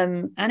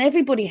 And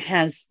everybody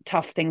has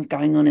tough things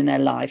going on in their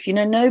life.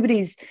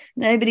 Nobody's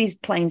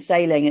plain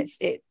sailing.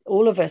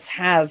 All of us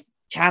have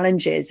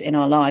challenges in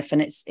our life,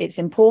 and it's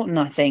important,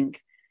 I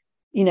think,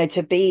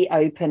 to be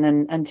open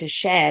and to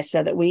share,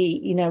 so that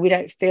we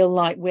don't feel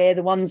like we're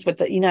the ones with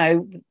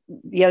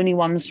the only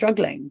ones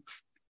struggling.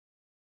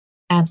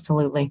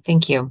 Absolutely.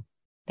 Thank you.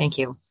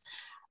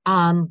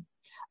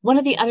 One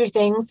of the other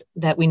things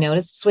that we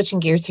noticed,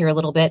 switching gears here a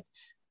little bit,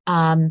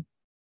 I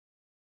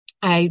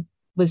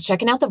was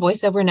checking out the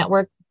VoiceOver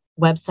Network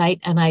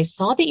website, and I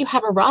saw that you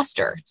have a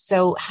roster.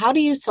 So how do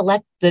you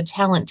select the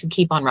talent to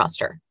keep on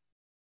roster?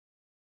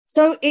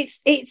 So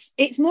it's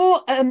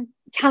more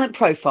talent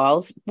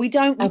profiles. We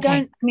do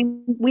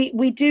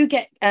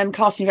get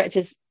casting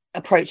directors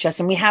approach us,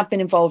 and we have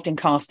been involved in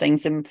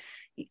castings, and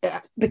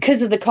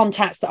because of the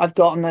contacts that I've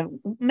got and the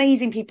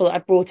amazing people that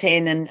I've brought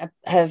in and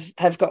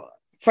have got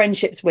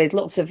friendships with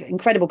lots of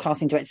incredible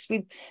casting directors,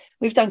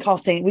 we've done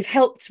casting. We've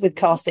helped with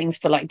castings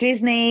for like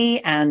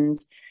Disney, and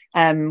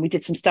we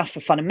did some stuff for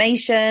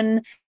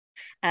Funimation.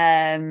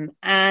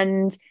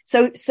 And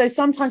so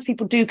sometimes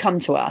people do come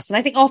to us, and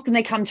I think often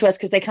they come to us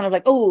because they kind of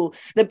like, oh,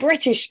 the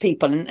British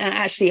people, and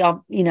actually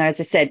are, as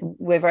I said,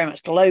 we're very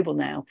much global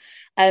now.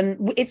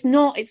 It's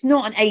not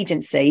an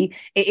agency.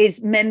 It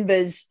is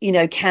members,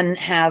 can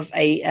have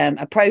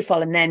a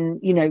profile, and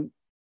then,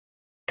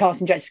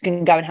 casting directors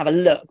can go and have a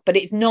look, but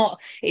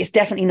it's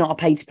definitely not a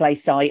pay to play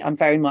site. I'm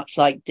very much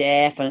like,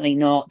 definitely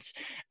not.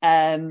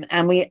 And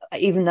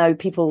even though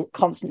people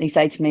constantly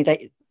say to me that,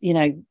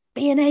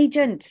 be an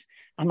agent,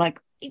 I'm like,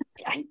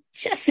 I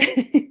just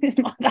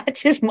that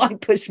just might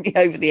push me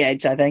over the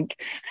edge, I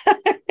think.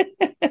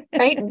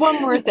 Right.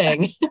 One more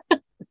thing.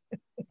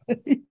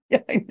 Yeah,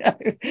 I know.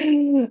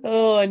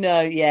 Oh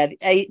no, yeah.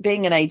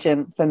 Being an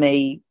agent for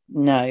me,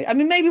 no. I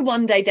mean, maybe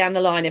one day down the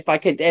line, if I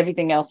could,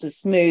 everything else was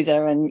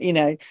smoother, and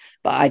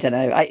but I don't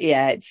know.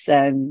 It's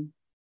that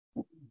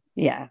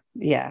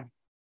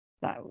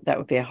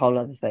would be a whole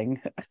other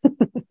thing.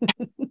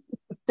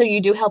 So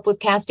you do help with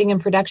casting and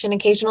production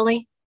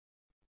occasionally?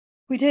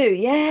 We do,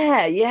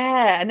 yeah,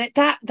 and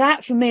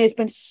that for me has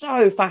been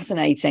so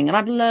fascinating, and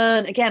I've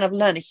learned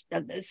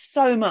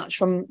so much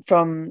from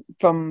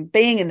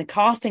being in the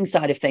casting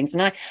side of things.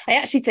 And I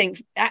actually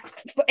think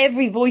for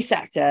every voice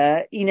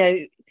actor,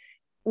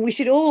 we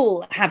should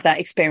all have that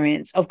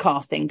experience of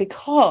casting,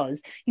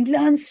 because you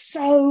learn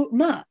so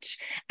much.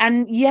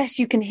 And yes,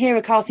 you can hear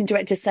a casting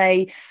director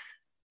say,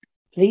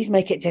 "Please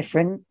make it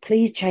different,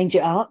 please change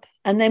it up,"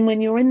 and then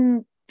when you're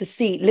in the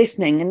seat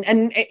listening,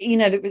 and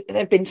there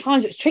have been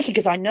times it's tricky,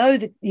 because I know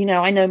that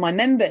I know my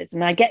members,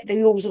 and I get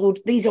these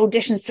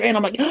auditions through, and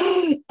I'm like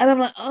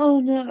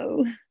oh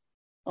no,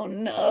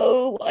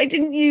 why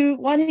didn't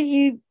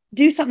you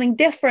do something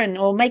different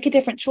or make a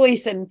different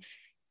choice? And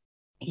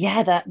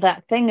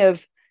that thing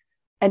of,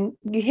 and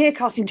you hear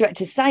casting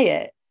directors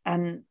say it,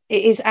 and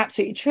it is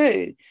absolutely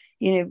true.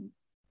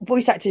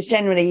 Voice actors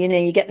generally,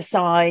 you get the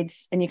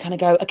sides, and you kind of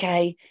go,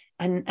 okay,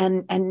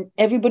 and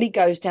everybody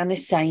goes down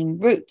this same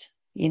route.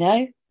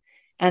 And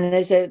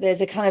there's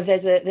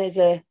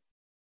a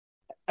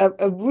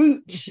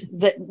route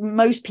that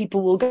most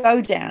people will go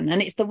down, and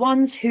it's the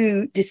ones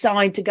who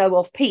decide to go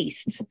off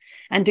piste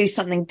and do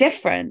something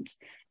different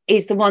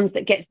is the ones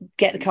that get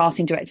the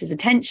casting director's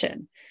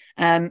attention.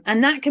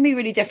 And that can be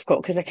really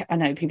difficult, because I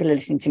know people are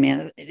listening to me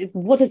and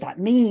what does that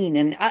mean?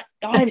 And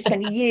I've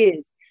spent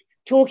years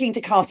talking to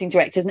casting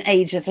directors and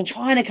agents and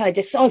trying to kind of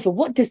decipher,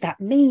 what does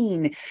that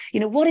mean?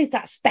 What is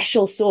that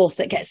special sauce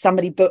that gets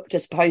somebody booked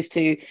as opposed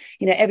to,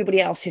 everybody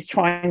else who's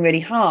trying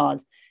really hard?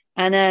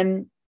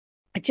 And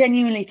I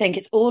genuinely think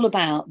it's all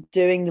about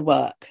doing the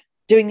work,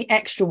 doing the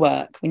extra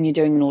work when you're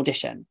doing an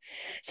audition.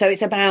 So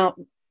it's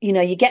about,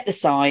 you get the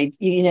side,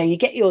 you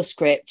get your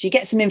script, you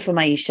get some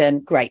information,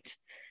 great.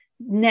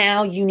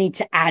 Now you need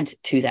to add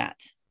to that.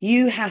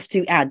 You have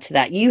to add to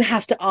that. You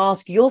have to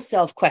ask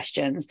yourself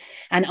questions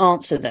and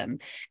answer them,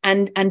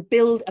 and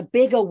build a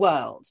bigger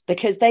world,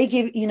 because they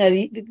give,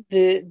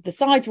 the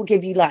sides will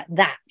give you like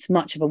that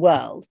much of a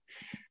world.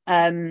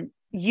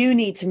 You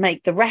need to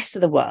make the rest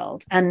of the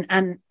world and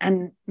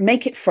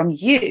make it from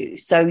you.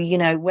 So,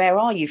 where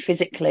are you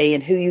physically,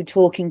 and who you're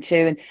talking to,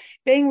 and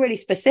being really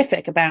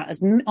specific about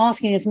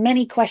asking as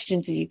many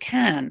questions as you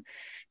can,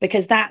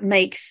 because that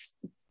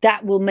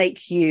will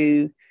make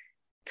you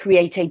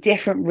create a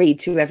different read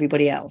to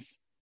everybody else.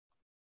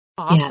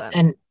 Awesome. Yeah,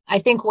 and I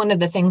think one of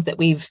the things that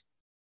we've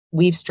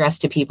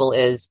stressed to people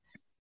is,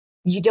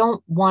 you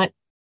don't want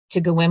to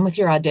go in with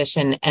your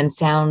audition and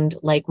sound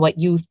like what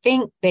you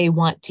think they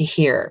want to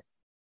hear.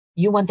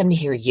 You want them to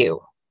hear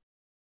you.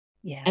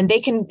 Yeah. And they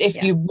can,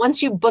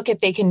 once you book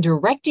it, they can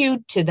direct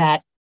you to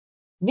that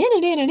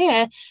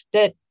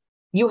that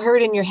you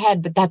heard in your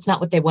head, but that's not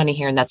what they want to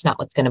hear. And that's not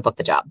what's going to book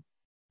the job.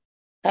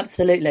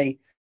 Absolutely.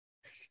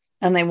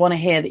 And they want to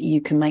hear that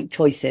you can make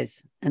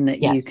choices and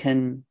that Yes.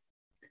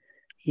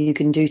 you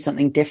can do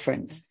something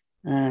different,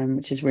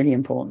 which is really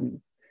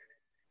important.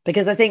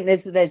 Because I think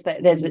there's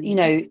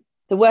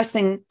the worst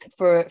thing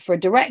for a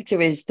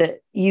director is that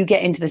you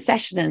get into the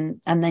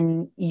session and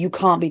then you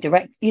can't be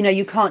direct.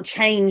 You can't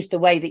change the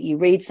way that you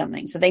read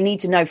something. So they need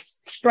to know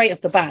straight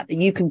off the bat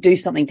that you can do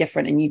something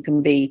different and you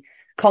can be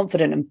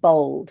confident and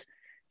bold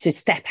to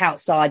step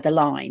outside the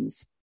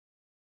lines.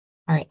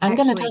 All right. I'm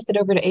going to toss it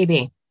over to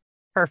AB.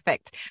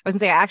 Perfect. I was going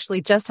to say, I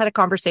actually just had a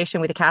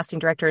conversation with a casting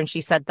director, and she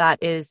said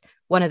that is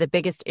one of the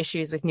biggest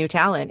issues with new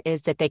talent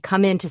is that they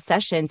come into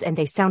sessions and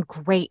they sound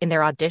great in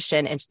their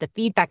audition. And the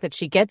feedback that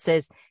she gets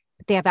is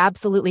they have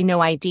absolutely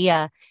no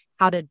idea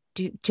how to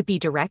be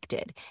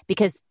directed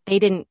because they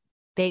didn't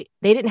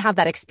have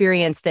that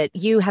experience that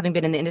you, having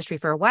been in the industry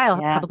for a while,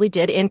 probably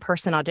did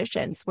in-person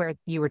auditions where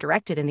you were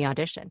directed in the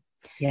audition.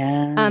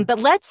 Yeah. But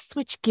let's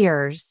switch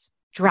gears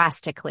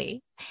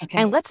drastically. Okay.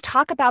 And let's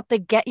talk about the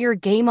Get Your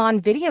Game On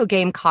video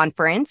game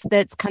conference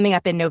that's coming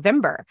up in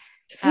November.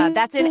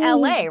 That's in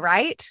LA,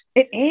 right?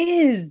 It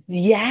is.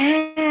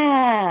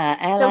 Yeah.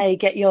 LA,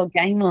 Get Your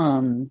Game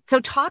On. So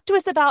talk to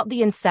us about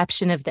the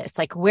inception of this.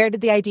 Like, where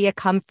did the idea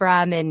come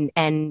from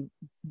and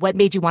what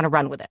made you want to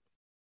run with it?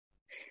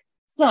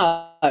 So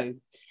I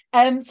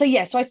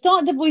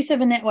started the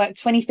VoiceOver Network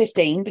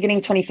beginning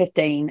of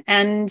 2015.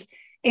 And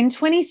in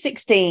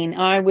 2016,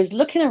 I was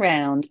looking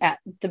around at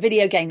the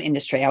video game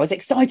industry. I was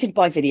excited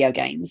by video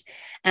games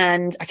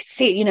and I could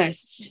see,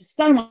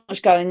 so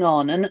much going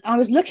on. And I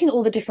was looking at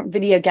all the different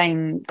video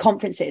game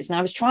conferences and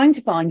I was trying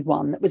to find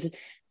one that was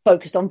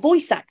focused on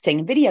voice acting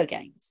in video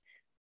games.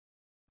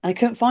 And I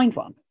couldn't find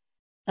one.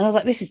 And I was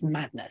like, this is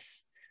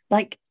madness.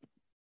 Like,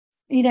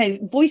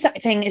 voice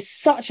acting is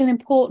such an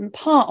important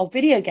part of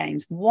video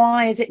games.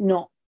 Why is there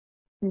not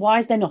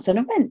an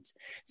event?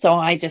 So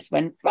I just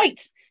went,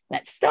 right,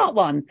 let's start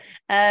one.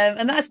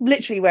 And that's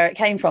literally where it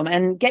came from.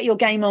 And Get Your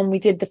Game On, we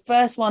did the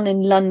first one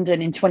in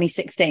London in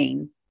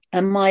 2016.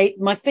 And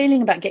my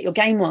feeling about Get Your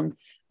Game On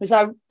was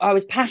I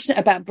was passionate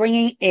about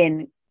bringing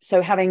in,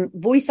 so having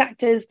voice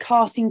actors,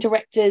 casting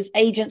directors,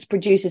 agents,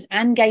 producers,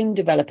 and game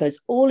developers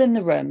all in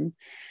the room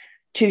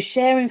to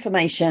share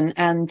information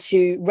and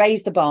to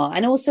raise the bar,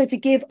 and also to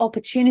give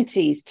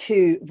opportunities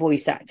to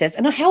voice actors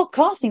and help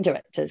casting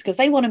directors because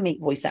they want to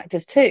meet voice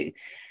actors too.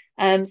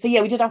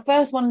 We did our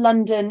first one in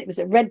London. It was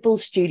at Red Bull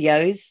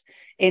Studios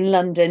in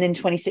London in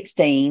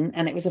 2016,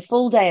 and it was a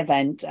full day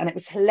event, and it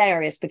was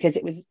hilarious because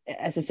it was,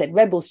 as I said,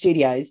 Red Bull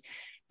Studios,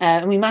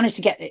 and we managed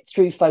to get it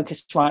through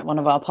Focusrite, one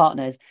of our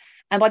partners.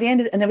 And by the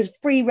end and there was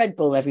free Red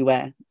Bull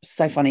everywhere.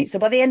 So funny. So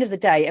by the end of the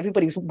day,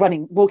 everybody was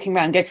walking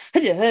around going,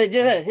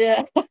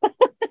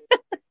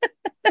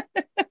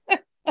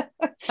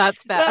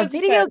 That's bad. A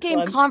video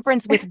game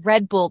conference with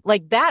Red Bull,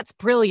 like that's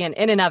brilliant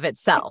in and of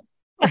itself.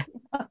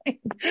 But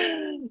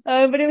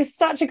it was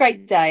such a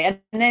great day.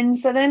 And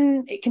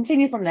then it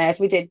continued from there.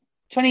 So we did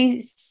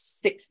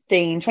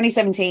 2016,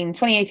 2017,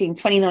 2018,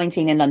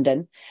 2019 in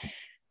London.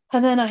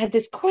 And then I had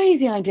this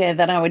crazy idea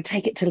that I would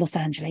take it to Los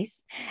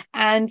Angeles.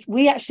 And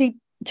we actually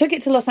took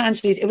it to Los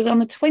Angeles. It was on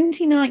the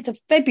 29th of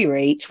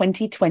February,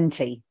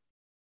 2020.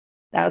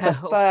 That was the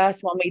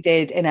first one we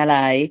did in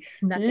LA.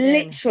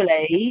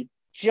 Literally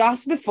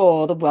just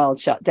before the world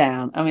shut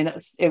down. I mean,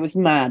 it was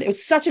mad. It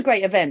was such a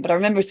great event. But I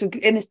remember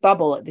in this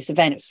bubble at this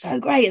event, it was so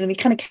great. And then we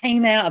kind of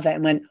came out of it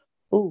and went,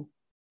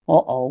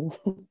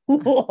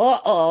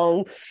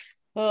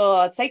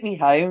 take me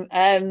home.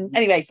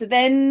 Anyway, so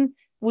then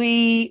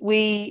we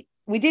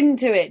didn't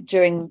do it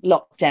during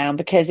lockdown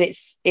because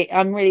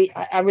I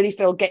really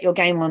feel Get Your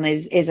Game On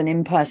is an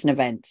in-person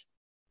event.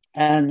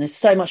 There's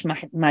so much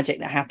magic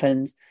that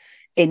happens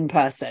in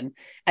person.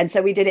 And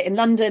so we did it in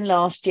London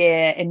last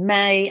year in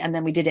May, and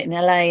then we did it in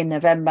LA in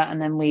November, and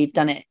then we've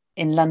done it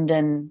in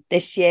London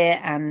this year,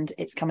 and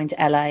it's coming to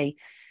LA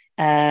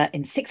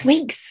in 6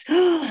 weeks.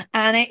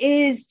 And it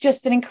is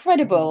just an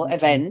incredible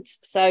event.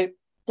 So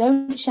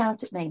don't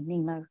shout at me,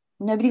 Nemo.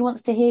 Nobody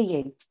wants to hear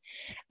you.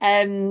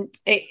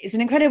 It's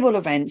an incredible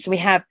event. So we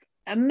have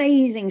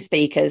amazing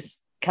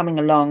speakers coming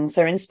along.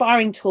 So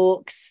inspiring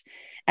talks.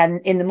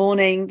 And in the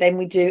morning, then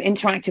we do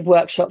interactive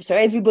workshops. So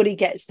everybody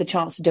gets the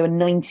chance to do a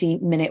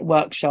 90-minute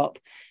workshop,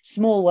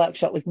 small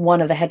workshop with one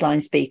of the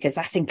headline speakers.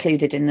 That's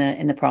included in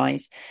the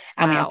prize.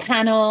 And we have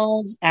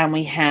panels, and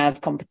we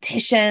have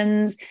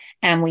competitions,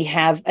 and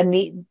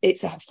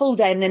it's a full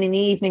day. And then in the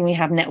evening, we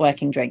have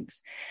networking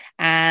drinks.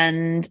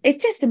 And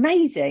it's just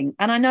amazing.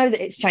 And I know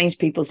that it's changed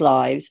people's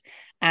lives.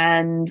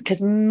 And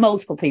because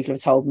multiple people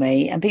have told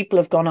me, and people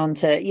have gone on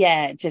to,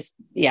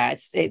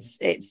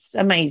 it's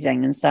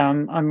amazing. And so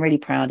I'm really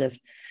proud of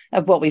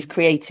what we've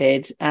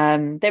created.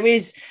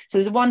 There's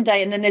one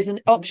day, and then there's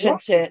an option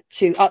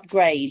to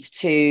upgrade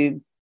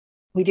to,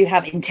 we do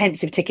have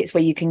intensive tickets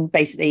where you can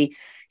basically,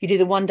 you do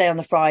the one day on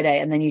the Friday,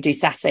 and then you do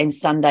Saturday and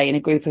Sunday in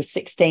a group of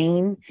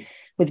 16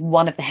 with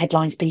one of the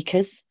headline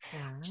speakers.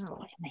 Wow. Which is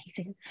quite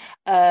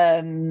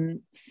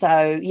amazing.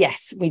 So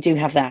yes, we do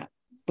have that.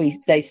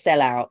 they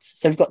sell out.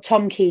 So we've got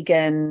Tom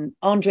Keegan,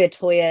 Andrea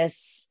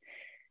Toyas,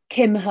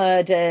 Kim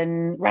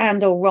Herden,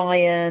 Randall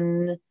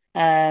Ryan,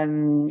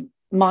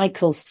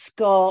 Michael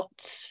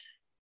Scott.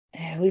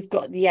 We've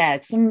got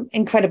some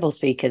incredible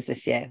speakers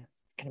this year.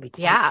 It's going to be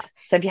great. Yeah.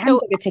 So if you haven't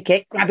got your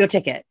ticket, grab your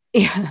ticket.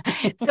 Yeah.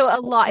 So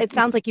it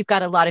sounds like you've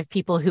got a lot of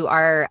people who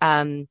are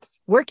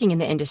working in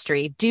the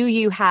industry. Do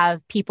you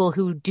have people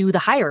who do the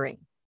hiring?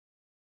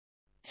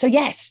 So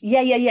yes,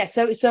 yeah.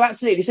 So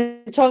absolutely.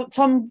 So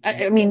Tom,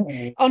 I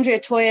mean,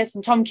 Andrea Toyas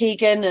and Tom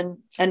Keegan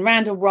and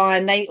Randall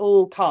Ryan, they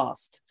all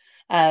cast.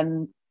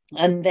 And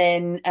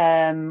then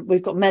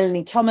we've got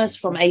Melanie Thomas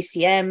from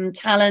ACM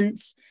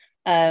Talent.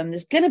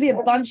 There's going to be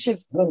a bunch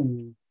of.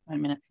 Wait a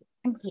minute.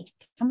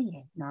 Come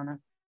here, Nana.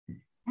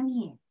 Come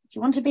here. Do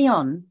you want to be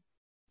on?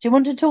 Do you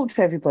want to talk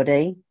to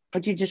everybody, or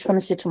do you just want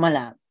to sit on my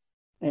lap?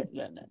 No.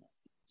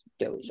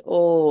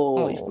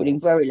 Oh, he's feeling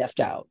very left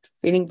out.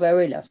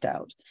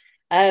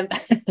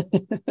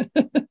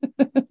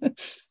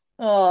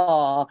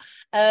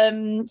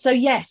 So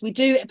yes, we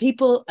do.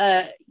 People,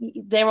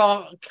 there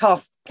are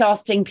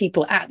casting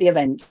people at the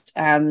event,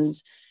 and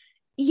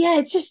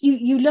it's just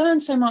you learn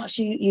so much.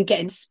 You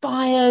get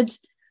inspired,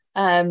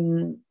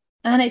 and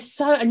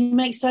you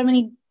make so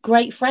many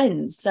great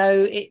friends.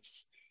 So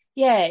it's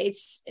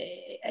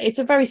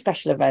a very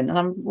special event, and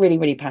I'm really,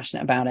 really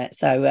passionate about it.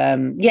 So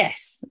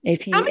yes,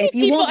 how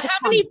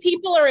many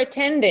people are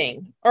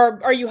attending,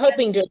 or are you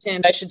hoping to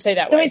attend? I should say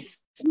that way.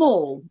 It's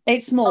small.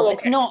 Oh,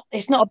 okay.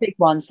 It's not a big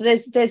one. So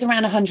there's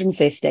around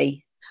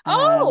 150.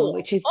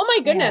 Which is my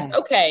goodness. Yeah.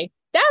 Okay.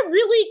 That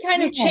really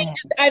kind of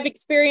changes. I've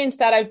experienced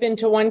that. I've been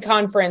to one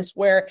conference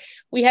where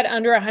we had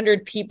under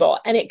 100 people,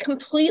 and it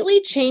completely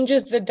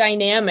changes the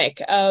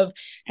dynamic of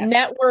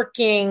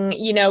networking,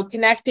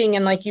 connecting,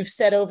 and like you've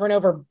said over and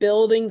over,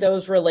 building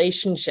those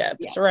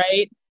relationships,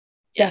 right?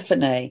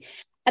 Definitely.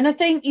 And I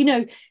think,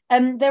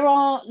 there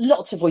are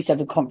lots of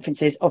voiceover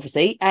conferences,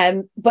 obviously,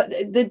 but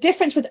the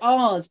difference with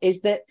ours is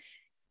that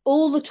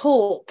all the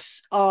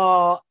talks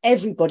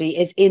everybody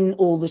is in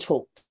all the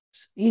talks.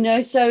 So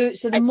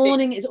the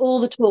morning is all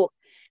the talk,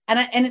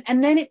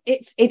 and then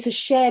it's a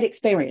shared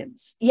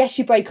experience. Yes,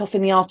 you break off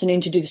in the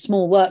afternoon to do the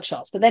small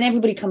workshops, but then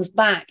everybody comes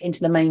back into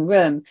the main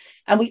room,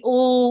 and we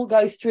all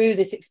go through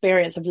this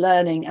experience of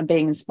learning and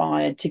being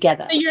inspired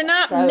together. So you're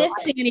not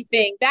missing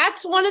anything.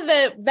 That's one of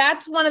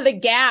the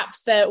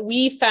gaps that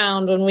we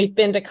found when we've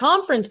been to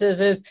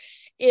conferences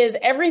is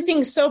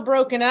everything's so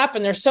broken up,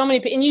 and there's so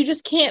many, and you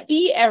just can't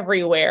be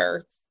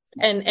everywhere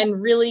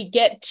and really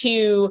get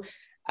to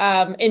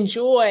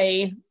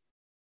enjoy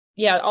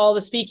all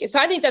the speaking. So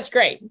I think that's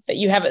great that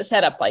you have it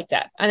set up like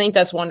that. I think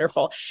that's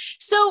wonderful.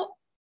 So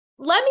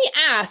let me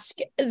ask,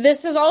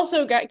 this has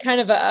also got kind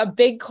of a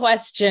big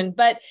question,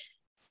 but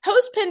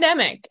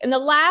post-pandemic, in the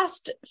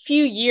last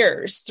few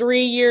years,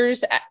 3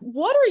 years,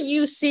 what are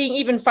you seeing,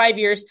 even 5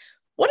 years,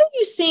 what are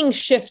you seeing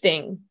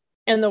shifting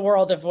in the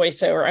world of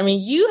voiceover? I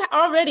mean, you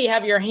already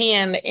have your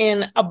hand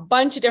in a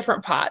bunch of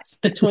different pots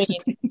between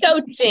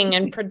coaching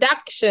and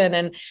production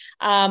and,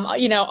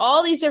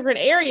 all these different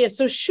areas.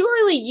 So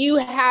surely you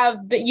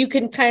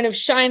can kind of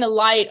shine a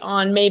light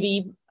on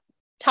maybe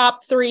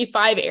top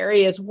 3-5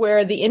 areas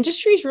where the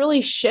industry's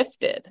really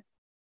shifted.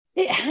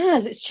 It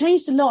has. It's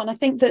changed a lot. And I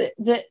think that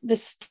the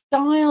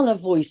style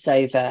of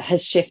voiceover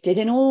has shifted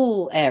in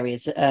all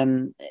areas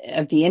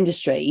of the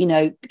industry.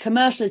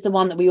 Commercial is the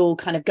one that we all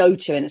kind of go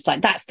to. And it's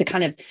like, that's the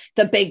kind of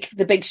the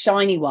big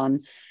shiny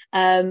one.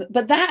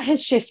 But that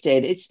has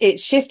shifted.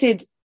 It's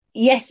shifted.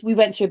 Yes, we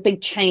went through a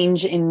big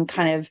change in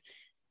kind of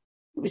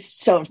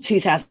sort of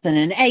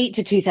 2008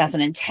 to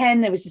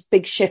 2010. There was this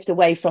big shift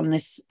away from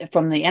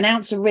the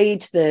announcer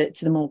read to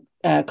the more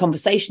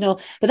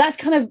conversational. But that's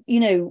kind of,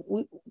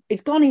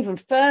 it's gone even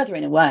further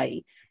in a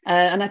way.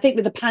 And I think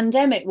with the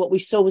pandemic, what we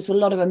saw was a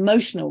lot of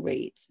emotional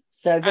reads.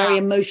 So very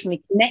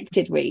emotionally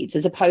connected reads,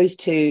 as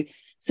opposed to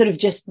sort of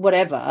just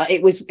whatever.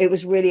 It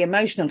was really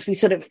emotional, because we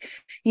sort of,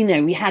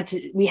 we had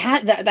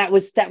that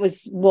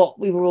was what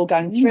we were all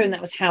going through. And that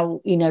was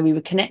how, we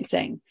were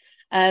connecting.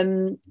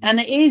 And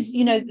it is,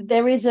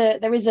 there is a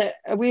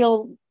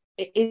real,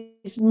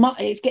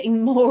 it's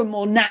getting more and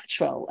more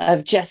natural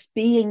of just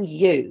being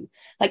you.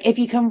 Like, if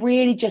you can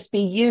really just be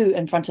you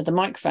in front of the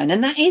microphone,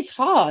 and that is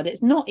hard.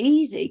 It's not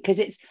easy, because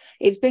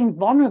it's being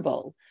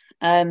vulnerable.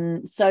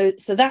 So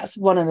that's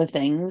one of the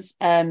things.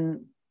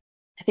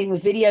 I think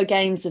with video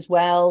games as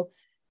well,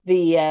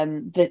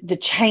 the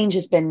change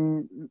has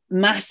been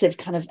massive,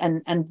 kind of,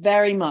 and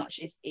very much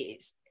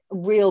it's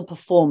real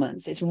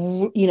performance. It's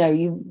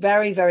you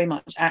very, very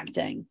much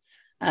acting,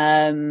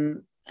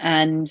 and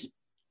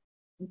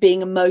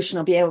being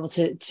emotional, be able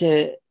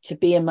to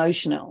be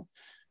emotional.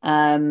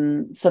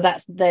 So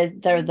that's there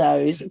are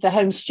those. The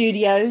home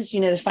studios,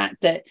 the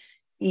fact that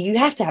you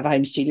have to have a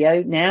home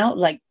studio now,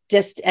 like,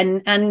 just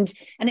and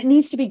it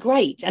needs to be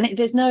great. And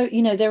there's no,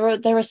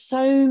 there are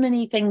so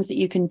many things that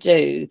you can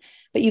do,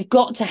 but you've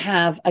got to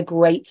have a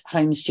great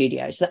home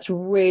studio. So that's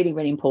really,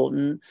 really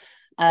important.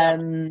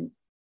 And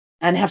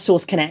have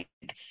Source Connect.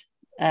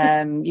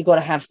 You've got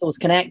to have Source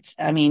Connect.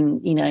 I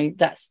mean,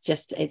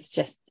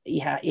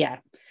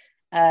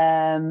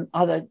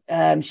 other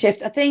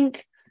shifts. I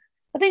think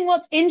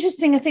what's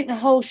interesting, I think the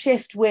whole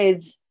shift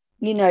with,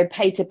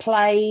 pay to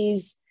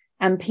plays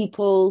and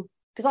people,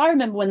 because I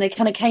remember when they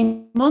kind of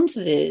came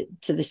onto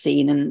the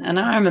scene, and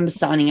I remember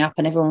signing up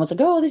and everyone was like,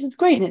 oh, this is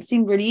great. And it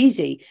seemed really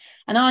easy.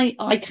 And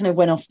I kind of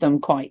went off them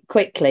quite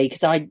quickly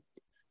because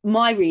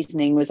my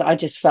reasoning was I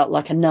just felt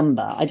like a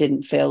number. I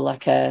didn't feel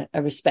like a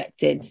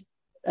respected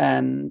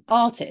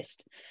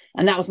artist.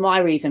 And that was my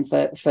reason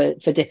for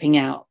dipping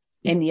out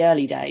in the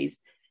early days.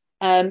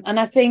 And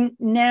I think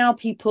now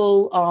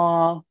people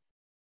are,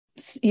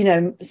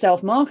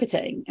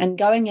 self-marketing and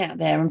going out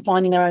there and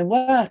finding their own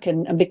work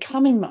and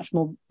becoming much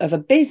more of a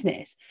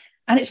business.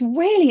 And it's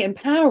really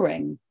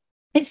empowering.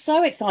 It's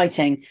so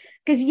exciting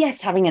because, yes,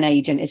 having an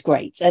agent is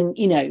great. And,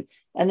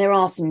 and there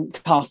are some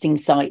casting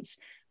sites,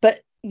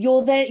 but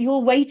you're there, you're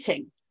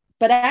waiting.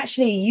 But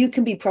actually, you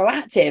can be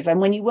proactive.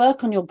 And when you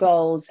work on your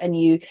goals and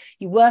you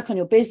work on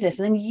your business,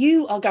 and then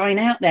you are going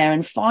out there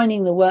and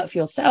finding the work for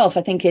yourself,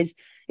 I think is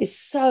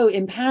so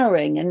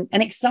empowering and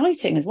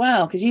exciting as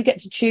well, because you get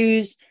to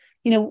choose,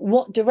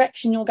 what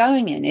direction you're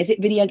going in. Is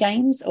it video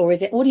games or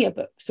is it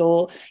audiobooks?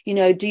 Or,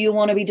 do you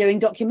want to be doing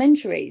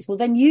documentaries? Well,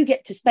 then you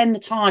get to spend the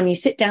time, you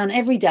sit down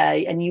every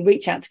day and you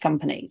reach out to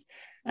companies.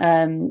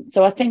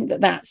 So I think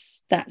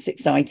that's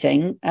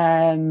exciting.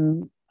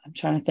 I'm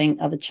trying to think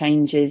other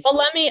changes.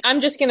 Well, I'm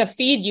just going to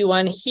feed you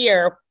one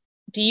here.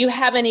 Do you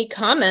have any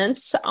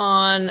comments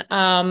on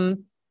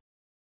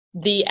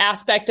the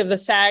aspect of the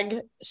SAG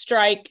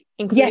strike?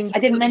 Yes, I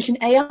didn't mention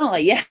AI.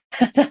 Yeah,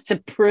 that's a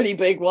pretty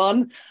big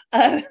one.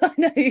 I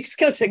know you've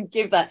got to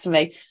give that to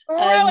me. Throw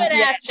it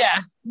at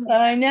you.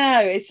 I know.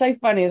 It's so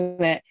funny,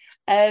 isn't it?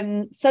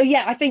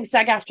 I think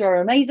SAG-AFTRA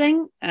are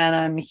amazing and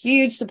I'm a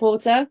huge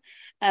supporter.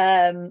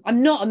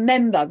 I'm not a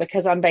member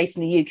because I'm based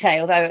in the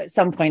UK, although at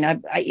some point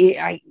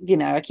I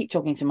keep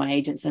talking to my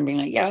agents and being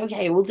like, yeah,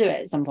 okay, we'll do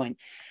it at some point.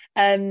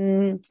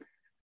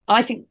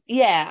 I think,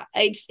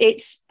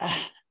 it's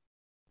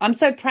I'm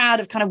so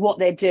proud of kind of what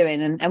they're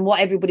doing and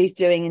what everybody's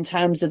doing in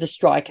terms of the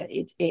strike.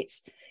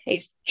 It's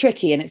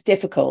tricky and it's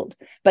difficult,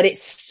 but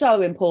it's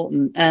so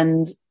important.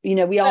 And,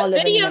 we are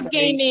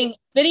living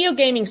video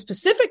gaming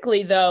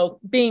specifically,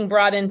 though, being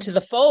brought into the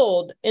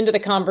fold, into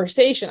the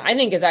conversation, I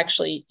think is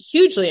actually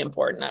hugely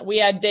important. We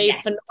had Dave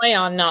Fennoy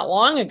on not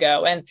long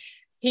ago, and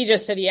he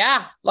just said,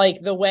 like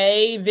the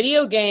way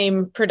video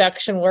game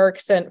production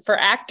works and for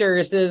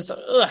actors is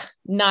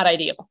not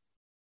ideal.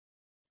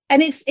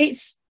 And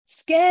it's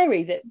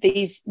scary that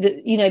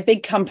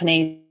big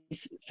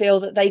companies feel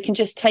that they can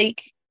just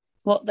take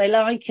what they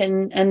like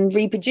and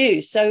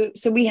reproduce. So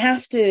we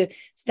have to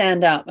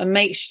stand up and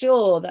make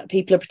sure that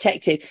people are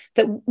protected,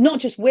 that not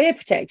just we're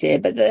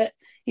protected, but that,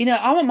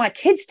 I want my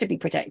kids to be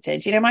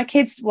protected. My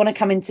kids want to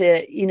come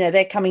into,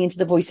 they're coming into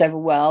the voiceover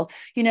world,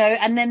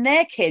 and then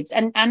their kids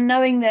and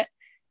knowing that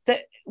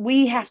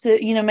we have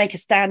to, make a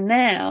stand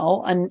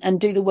now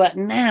and do the work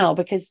now,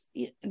 because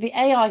the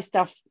AI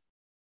stuff,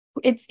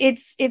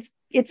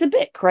 it's a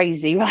bit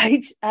crazy,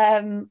 right?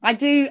 I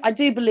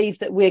do believe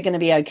that we're going to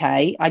be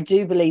okay. I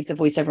do believe the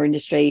voiceover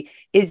industry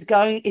is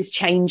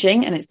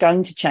changing, and it's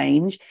going to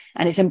change.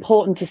 And it's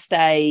important to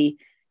stay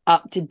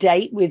up to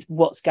date with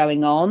what's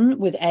going on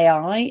with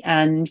AI.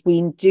 And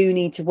we do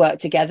need to work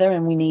together,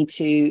 and we need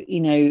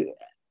to,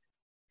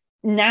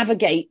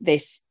 navigate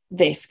this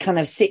kind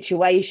of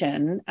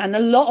situation. And a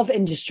lot of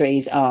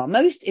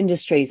most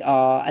industries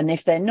are. And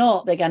if they're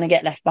not, they're going to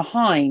get left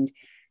behind.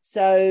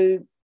 So,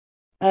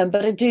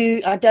 but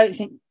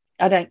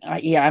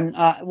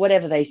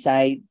whatever they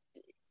say,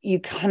 you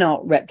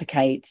cannot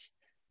replicate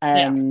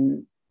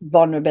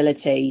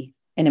vulnerability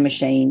in a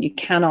machine. You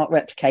cannot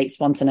replicate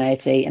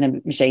spontaneity in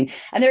a machine.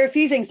 And there are a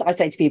few things that I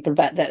say to people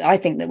about that I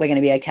think that we're going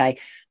to be okay.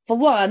 For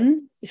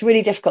one, it's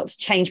really difficult to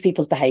change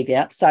people's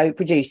behavior. So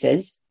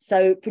producers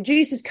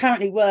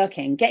currently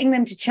working, getting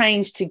them to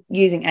change to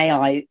using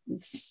AI.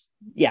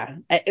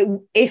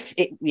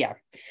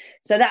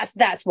 So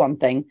that's one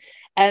thing.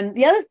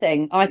 The other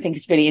thing I think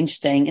is really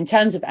interesting in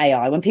terms of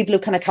AI, when people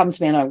have kind of come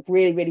to me and are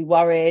really, really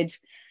worried,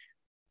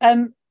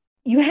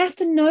 you have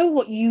to know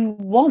what you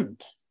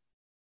want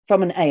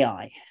from an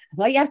AI.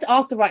 Like, you have to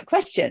ask the right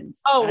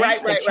questions. Oh,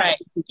 right.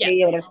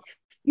 Yeah.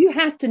 You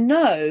have to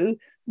know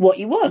what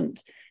you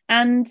want.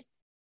 And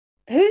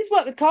who's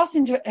worked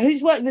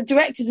with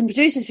directors and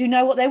producers who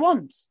know what they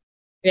want?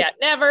 Yeah,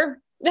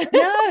 never.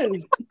 No.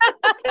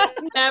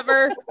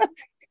 Never.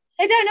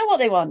 They don't know what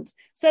they want.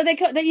 So they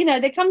come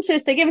to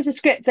us, they give us a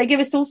script, they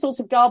give us all sorts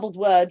of garbled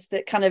words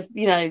that kind of,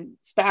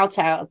 spout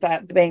out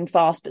about being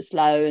fast but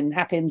slow and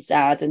happy and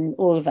sad and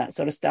all of that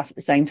sort of stuff at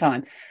the same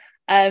time.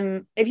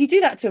 If you do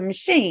that to a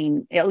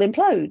machine, it'll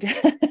implode.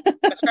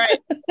 That's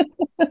right.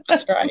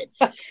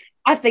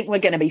 I think we're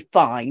going to be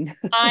fine.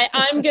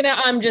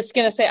 I'm just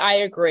going to say I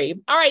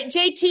agree. All right,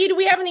 JT, do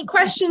we have any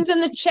questions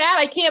in the chat?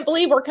 I can't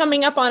believe we're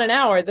coming up on an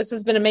hour. This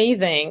has been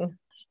amazing.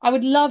 I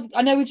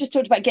know we just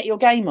talked about Get Your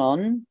Game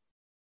On.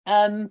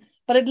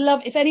 But but I'd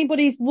love if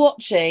anybody's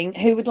watching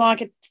who would like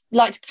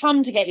to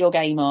come to Get Your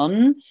Game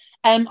On.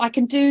 I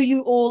can do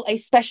you all a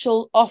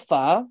special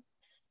offer.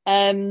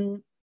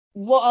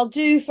 What I'll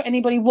do for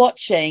anybody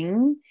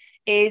watching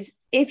is,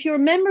 if you're a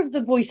member of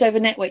the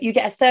VoiceOver Network, you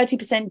get a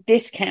 30%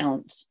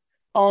 discount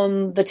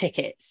on the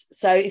tickets.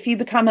 So if you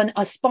become an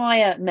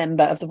Aspire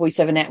member of the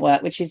VoiceOver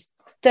Network, which is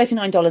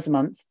 $39 a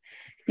month,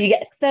 you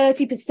get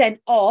 30%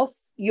 off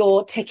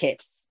your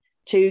tickets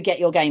to Get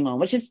Your Game On,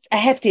 which is a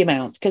hefty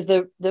amount, because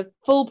the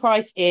full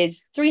price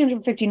is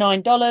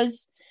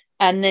 $359,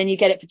 and then you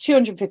get it for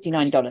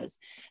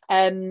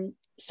 $259.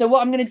 So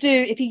what I'm going to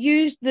do, if you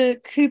use the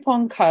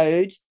coupon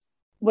code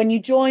when you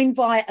join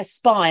via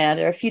Aspire,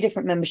 there are a few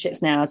different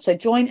memberships now. So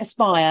join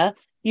Aspire,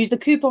 use the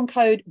coupon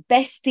code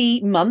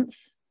Bestie Month,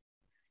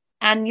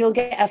 and you'll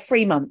get a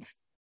free month.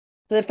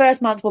 So the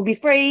first month will be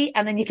free,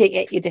 and then you can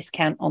get your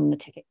discount on the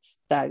tickets.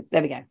 So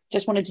there we go.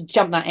 Just wanted to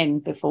jump that in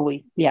before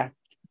we,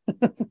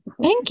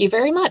 Thank you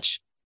very much.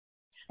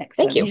 Excellent.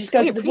 Thank you. You just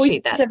go to the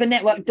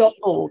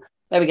voiceovernetwork.org.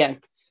 There we go.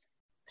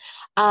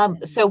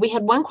 So we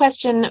had one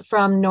question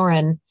from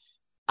Norin.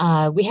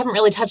 We haven't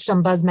really touched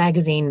on Buzz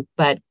Magazine,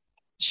 but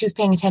she was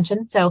paying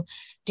attention. So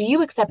do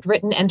you accept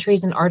written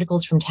entries and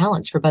articles from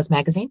talents for Buzz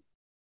Magazine?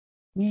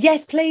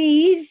 Yes,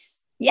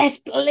 please. Yes,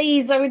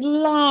 please. I would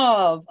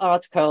love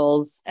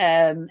articles.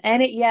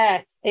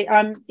 It's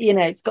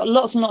got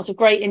lots and lots of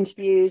great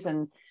interviews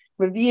and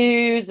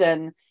reviews,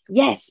 and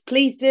yes,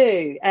 please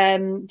do.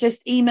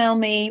 Just email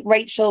me,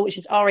 Rachael, which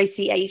is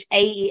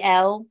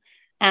Rachael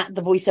at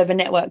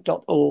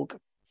thevoiceovernetwork.org.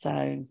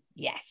 So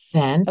yes.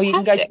 Fantastic. Or you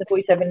can go to the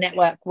VoiceOver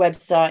Network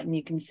website and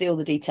you can see all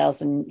the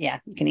details, and you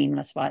can email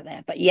us right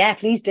there. But yeah,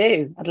 please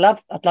do. I'd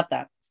love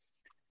that.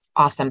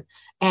 Awesome.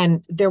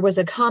 And there was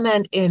a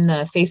comment in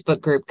the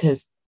Facebook group,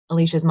 because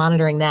Alicia's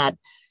monitoring that.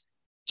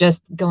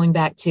 Just going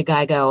back to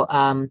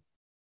Geigo,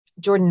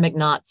 Jordan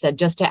McNaught said,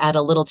 just to add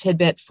a little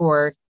tidbit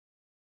for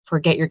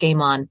Get Your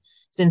Game On,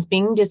 since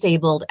being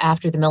disabled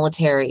after the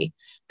military,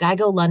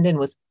 Geigo London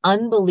was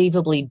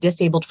unbelievably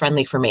disabled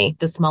friendly for me.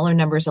 The smaller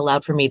numbers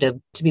allowed for me to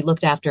be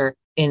looked after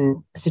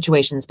in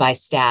situations by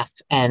staff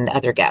and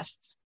other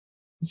guests.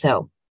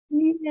 So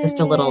just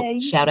a little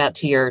shout out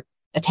to your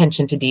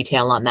attention to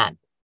detail on that.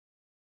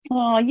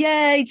 Oh,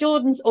 yay.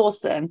 Jordan's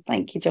awesome.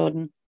 Thank you,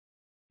 Jordan.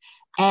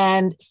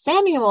 And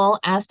Samuel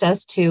asked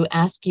us to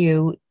ask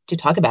you to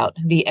talk about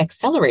the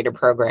Accelerator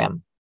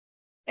program.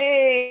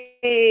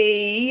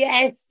 Hey,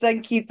 yes.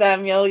 Thank you,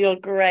 Samuel. You're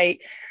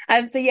great.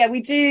 So yeah,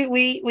 we do.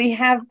 We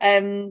have,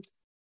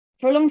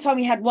 for a long time,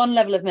 we had one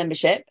level of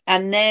membership.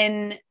 And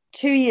then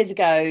 2 years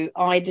ago,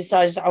 I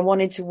decided I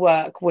wanted to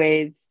work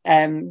with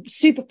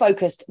super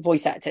focused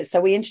voice actors. So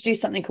we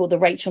introduced something called the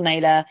Rachael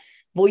Naylor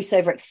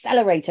VoiceOver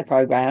Accelerator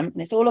program.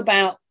 And it's all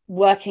about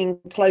working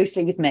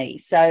closely with me.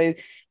 So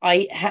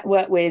I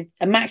work with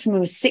a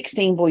maximum of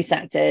 16 voice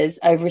actors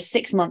over a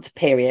 6-month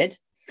period.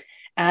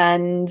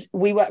 And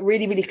we work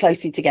really, really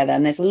closely together.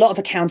 And there's a lot of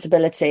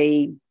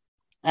accountability.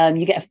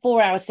 You get a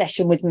 4-hour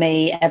session with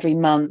me every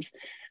month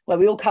where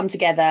we all come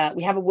together.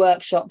 We have a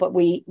workshop, but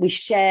we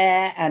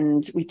share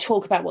and we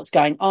talk about what's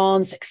going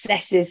on,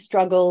 successes,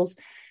 struggles.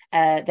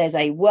 There's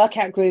a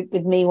workout group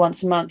with me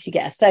once a month. You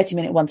get a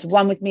 30-minute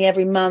one-to-one with me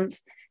every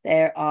month.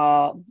 There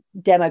are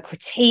demo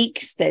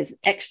critiques. There's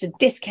extra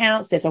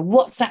discounts. There's a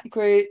WhatsApp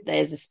group.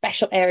 There's a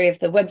special area of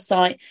the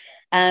website.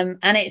 And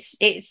it's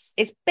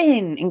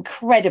been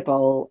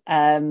incredible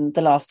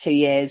the last 2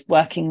 years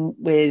working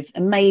with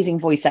amazing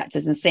voice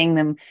actors and seeing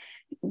them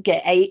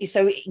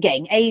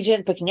getting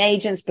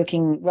agents,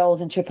 booking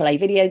roles in AAA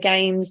video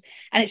games.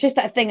 And it's just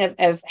that thing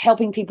of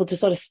helping people to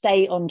sort of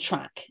stay on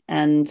track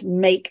and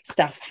make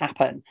stuff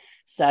happen.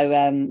 So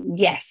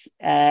yes,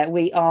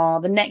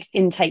 the next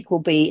intake will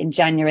be in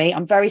January.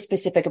 I'm very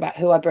specific about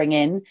who I bring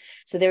in.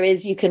 So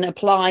you can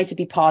apply to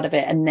be part of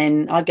it. And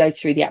then I go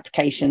through the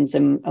applications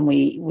and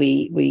we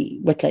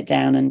whittle it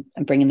down and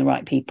bring in the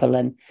right people.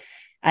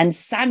 And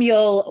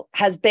Samuel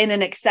has been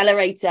an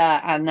accelerator,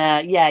 and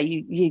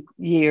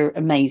you're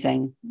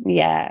amazing.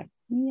 Yeah.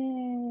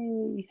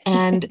 Yay.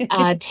 And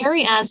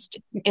Terry asked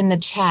in the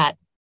chat,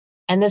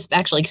 and this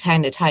actually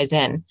kind of ties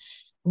in,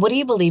 what do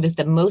you believe is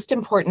the most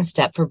important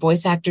step for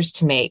voice actors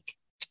to make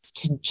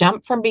to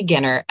jump from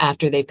beginner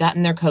after they've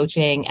gotten their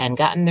coaching and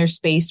gotten their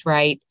space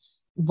right?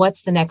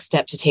 What's the next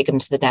step to take them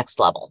to the next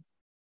level?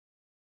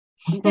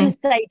 I'm going to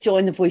say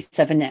join the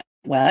VoiceOver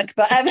Network,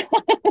 but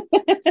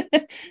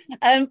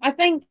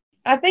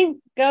I think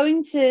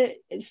going to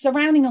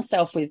surrounding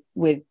yourself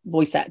with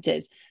voice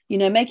actors,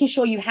 making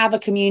sure you have a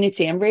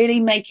community and really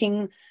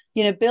making,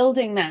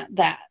 building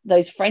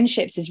those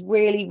friendships is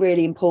really,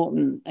 really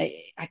important.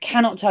 I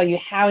cannot tell you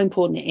how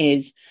important it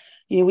is.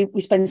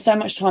 We spend so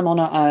much time on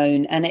our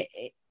own, and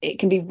it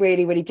can be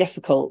really, really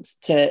difficult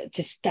to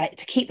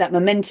keep that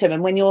momentum.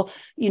 And when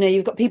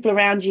you've got people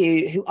around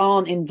you who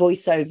aren't in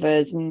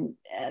voiceovers and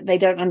they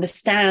don't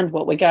understand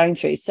what we're going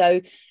through.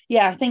 So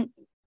yeah, I think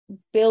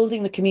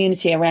building the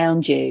community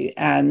around you,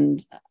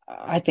 and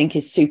I think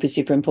is super,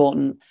 super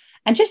important.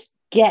 And just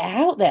get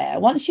out there.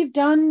 Once you've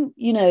done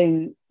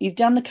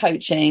the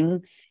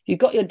coaching, you've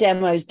got your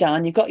demos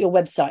done, you've got your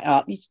website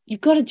up,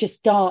 you've got to just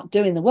start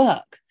doing the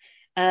work,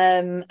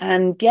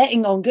 and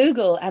getting on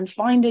Google and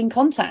finding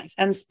contacts,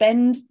 and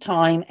spend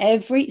time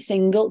every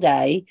single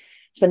day.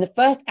 Spend the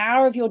first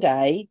hour of your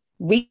day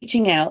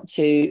reaching out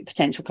to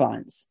potential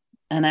clients,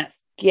 and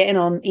that's getting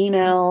on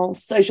email,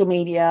 social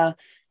media,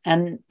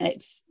 and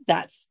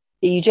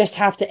you just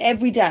have to,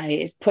 every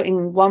day is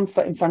putting one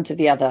foot in front of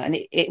the other, and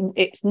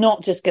it's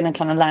not just going to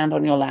kind of land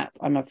on your lap,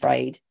 I'm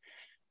afraid.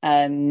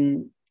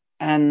 And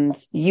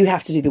you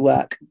have to do the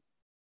work.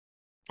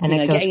 And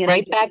it goes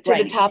right back to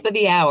the top of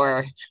the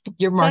hour.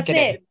 Your marketing.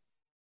 That's it.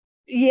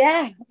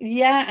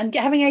 Yeah. And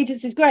having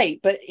agents is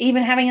great, but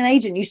even having an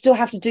agent, you still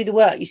have to do the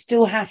work. You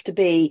still have to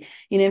be,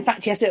 in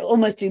fact, you have to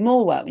almost do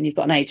more work when you've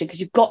got an agent, because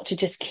you've got to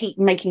just keep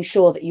making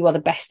sure that you are the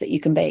best that you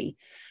can be.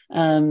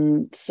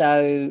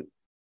 So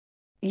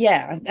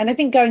yeah, and I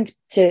think going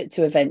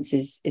to events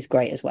is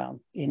great as well.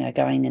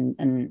 Going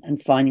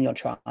and finding your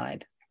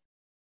tribe.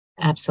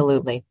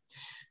 Absolutely.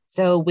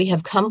 So we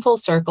have come full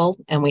circle,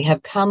 and we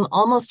have come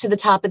almost to the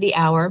top of the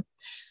hour.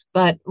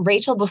 But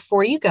Rachael,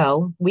 before you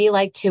go, we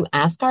like to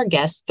ask our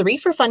guests 3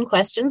 for fun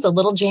questions, a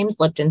little James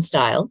Lipton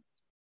style.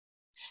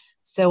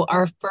 So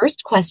our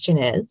first question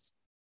is,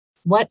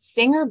 what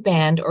singer,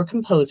 band, or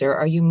composer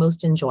are you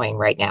most enjoying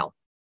right now?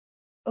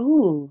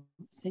 Oh,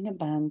 singer,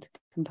 band,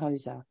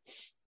 composer.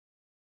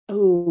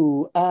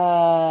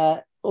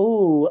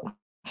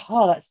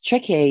 That's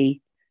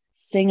tricky.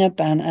 Singer,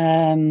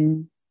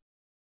 band.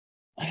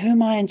 Who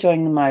am I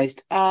enjoying the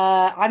most?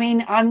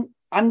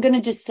 I'm going to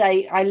just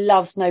say I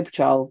love Snow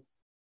Patrol.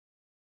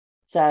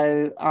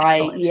 So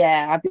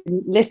I've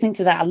been listening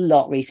to that a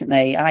lot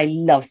recently. I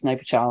love Snow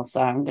Patrol, so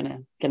I'm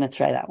gonna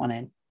throw that one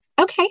in.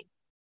 Okay,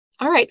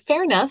 all right,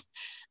 fair enough.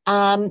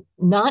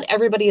 Not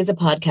everybody is a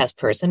podcast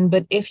person,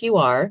 but if you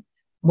are,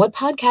 what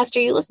podcast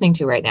are you listening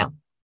to right now?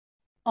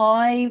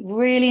 I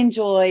really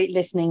enjoy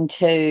listening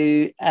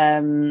to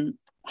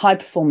High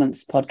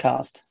Performance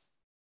Podcast.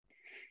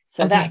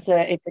 So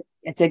okay.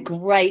 It's a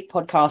great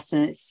podcast,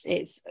 and it's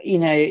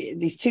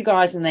these 2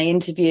 guys, and they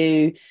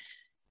interview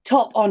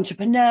top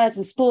entrepreneurs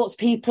and sports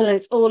people, and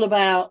it's all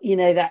about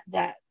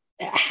that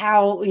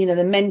how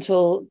the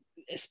mental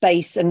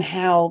space and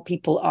how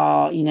people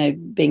are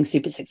being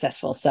super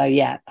successful. So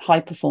yeah,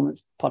 High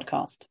Performance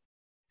Podcast.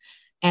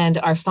 And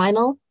our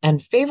final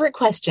and favorite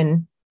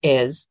question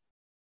is,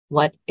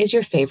 what is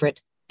your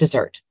favorite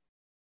dessert?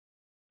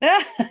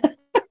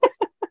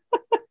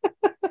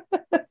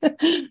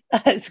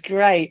 That's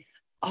great.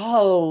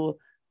 Oh,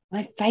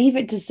 my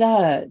favorite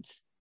dessert.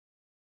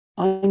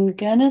 I'm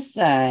gonna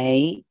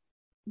say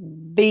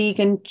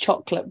vegan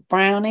chocolate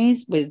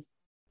brownies with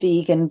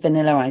vegan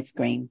vanilla ice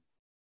cream.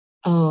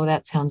 Oh,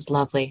 that sounds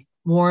lovely.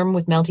 Warm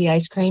with melty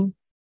ice cream.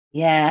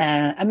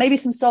 Yeah, and maybe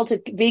some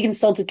vegan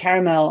salted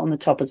caramel on the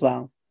top as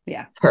well.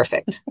 Yeah,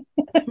 perfect.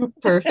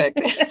 Perfect.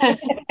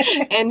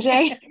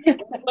 NJ?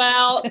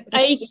 Well,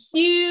 a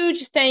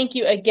huge thank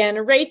you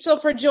again, Rachael,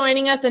 for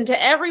joining us, and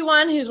to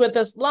everyone who's with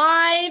us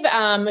live,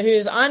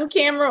 who's on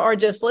camera or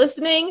just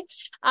listening.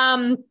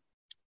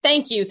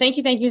 Thank you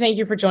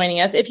for joining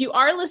us. If you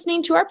are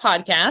listening to our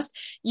podcast,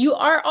 you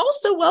are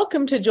also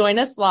welcome to join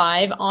us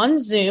live on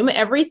Zoom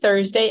every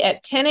Thursday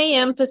at 10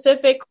 a.m.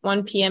 Pacific,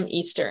 1 p.m.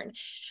 Eastern.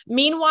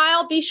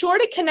 Meanwhile, be sure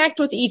to connect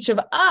with each of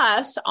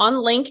us on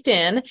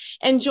LinkedIn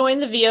and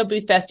join the VO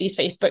Booth Besties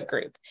Facebook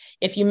group.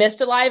 If you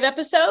missed a live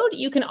episode,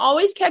 you can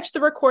always catch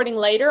the recording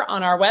later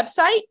on our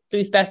website,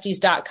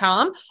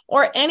 boothbesties.com,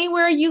 or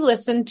anywhere you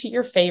listen to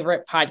your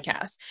favorite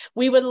podcasts.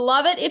 We would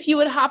love it if you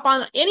would hop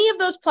on any of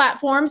those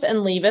platforms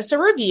and leave us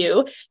a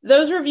review.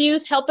 Those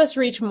reviews help us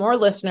reach more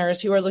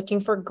listeners who are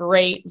looking for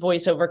great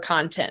voiceover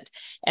content.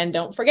 And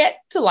don't forget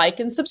to like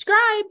and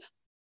subscribe.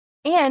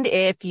 And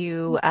if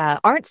you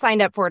aren't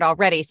signed up for it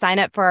already, sign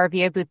up for our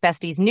VO Booth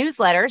Besties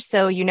newsletter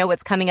so you know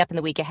what's coming up in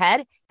the week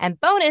ahead. And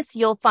bonus,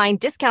 you'll find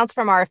discounts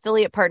from our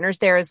affiliate partners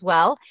there as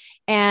well.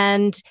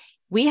 And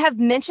we have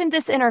mentioned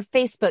this in our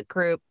Facebook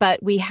group,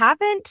 but we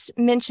haven't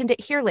mentioned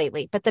it here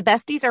lately. But the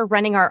Besties are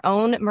running our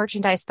own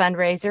merchandise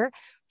fundraiser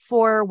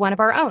for one of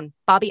our own,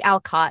 Bobby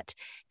Alcott,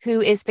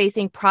 who is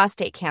facing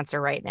prostate cancer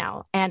right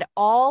now. And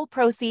all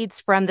proceeds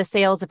from the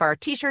sales of our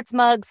t-shirts,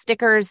 mugs,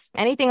 stickers,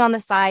 anything on the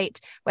site,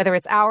 whether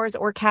it's ours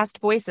or Cast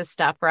Voices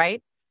stuff,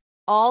 right?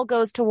 All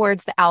goes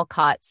towards the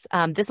Alcotts.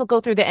 This will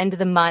go through the end of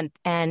the month,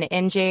 and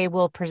NJ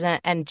will present,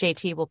 and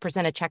JT will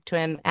present a check to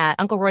him at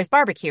Uncle Roy's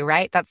Barbecue,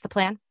 right? That's the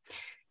plan.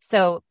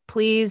 So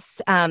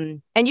please,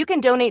 and you can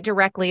donate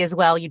directly as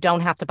well. You don't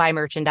have to buy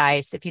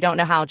merchandise. If you don't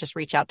know how, just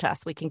reach out to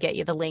us. We can get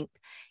you the link.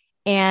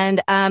 And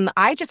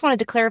I just wanted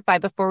to clarify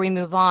before we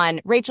move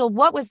on. Rachael,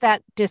 what was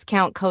that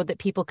discount code that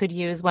people could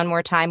use one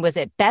more time? Was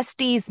it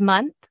Besties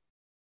Month?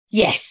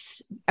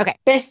 Yes. Okay.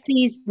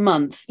 Besties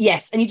Month.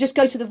 Yes. And you just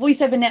go to the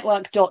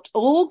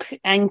voiceovernetwork.org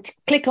and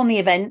click on the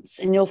events,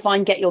 and you'll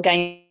find Get Your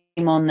Game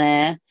on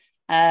there.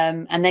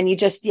 And then you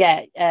just,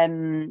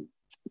 to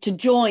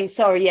join,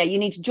 you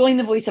need to join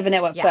the VoiceOver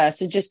Network first.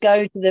 So just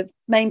go to the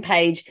main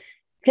page,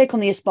 click on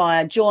the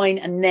Aspire, join,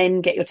 and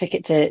then get your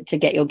ticket to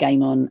get your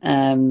game on.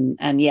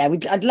 And yeah,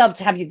 I'd love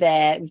to have you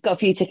there. We've got a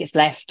few tickets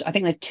left. I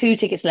think there's 2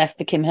 tickets left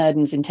for Kim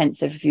Herden's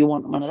intensive if you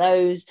want one of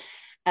those.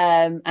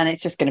 And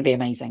it's just going to be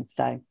amazing.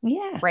 So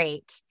yeah.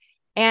 Great.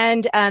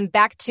 And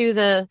back to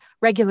the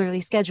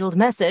regularly scheduled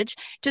message.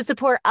 To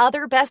support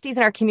other besties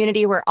in our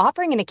community, we're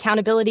offering an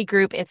accountability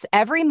group. It's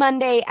every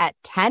Monday at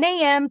 10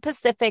 a.m.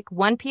 Pacific,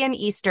 1 p.m.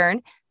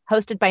 Eastern,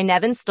 hosted by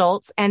Nevin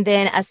Stoltz. And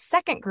then a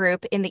second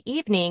group in the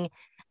evening,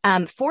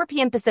 4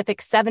 p.m.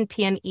 Pacific, 7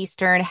 p.m.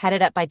 Eastern,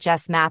 headed up by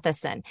Jess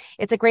Matheson.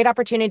 It's a great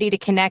opportunity to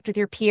connect with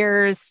your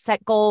peers,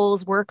 set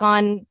goals, work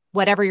on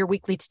whatever your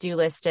weekly to-do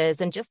list is,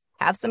 and just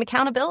have some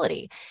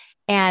accountability.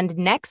 And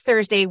next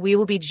Thursday, we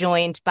will be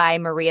joined by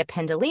Maria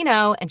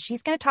Pendolino, and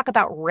she's going to talk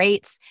about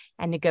rates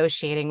and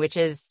negotiating, which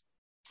is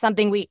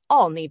something we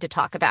all need to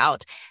talk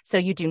about. So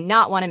you do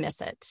not want to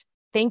miss it.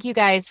 Thank you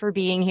guys for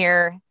being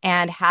here,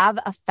 and have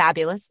a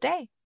fabulous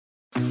day.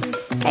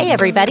 Hey,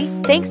 everybody.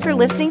 Thanks for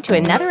listening to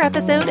another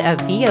episode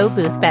of VO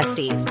Booth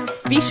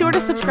Besties. Be sure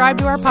to subscribe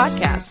to our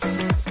podcast.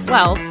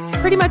 Well,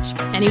 pretty much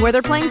anywhere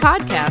they're playing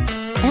podcasts.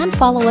 And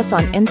follow us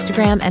on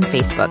Instagram and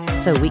Facebook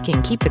so we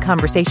can keep the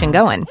conversation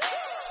going.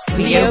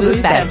 VO Booth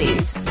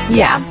Besties.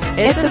 Yeah,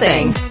 it's a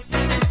thing.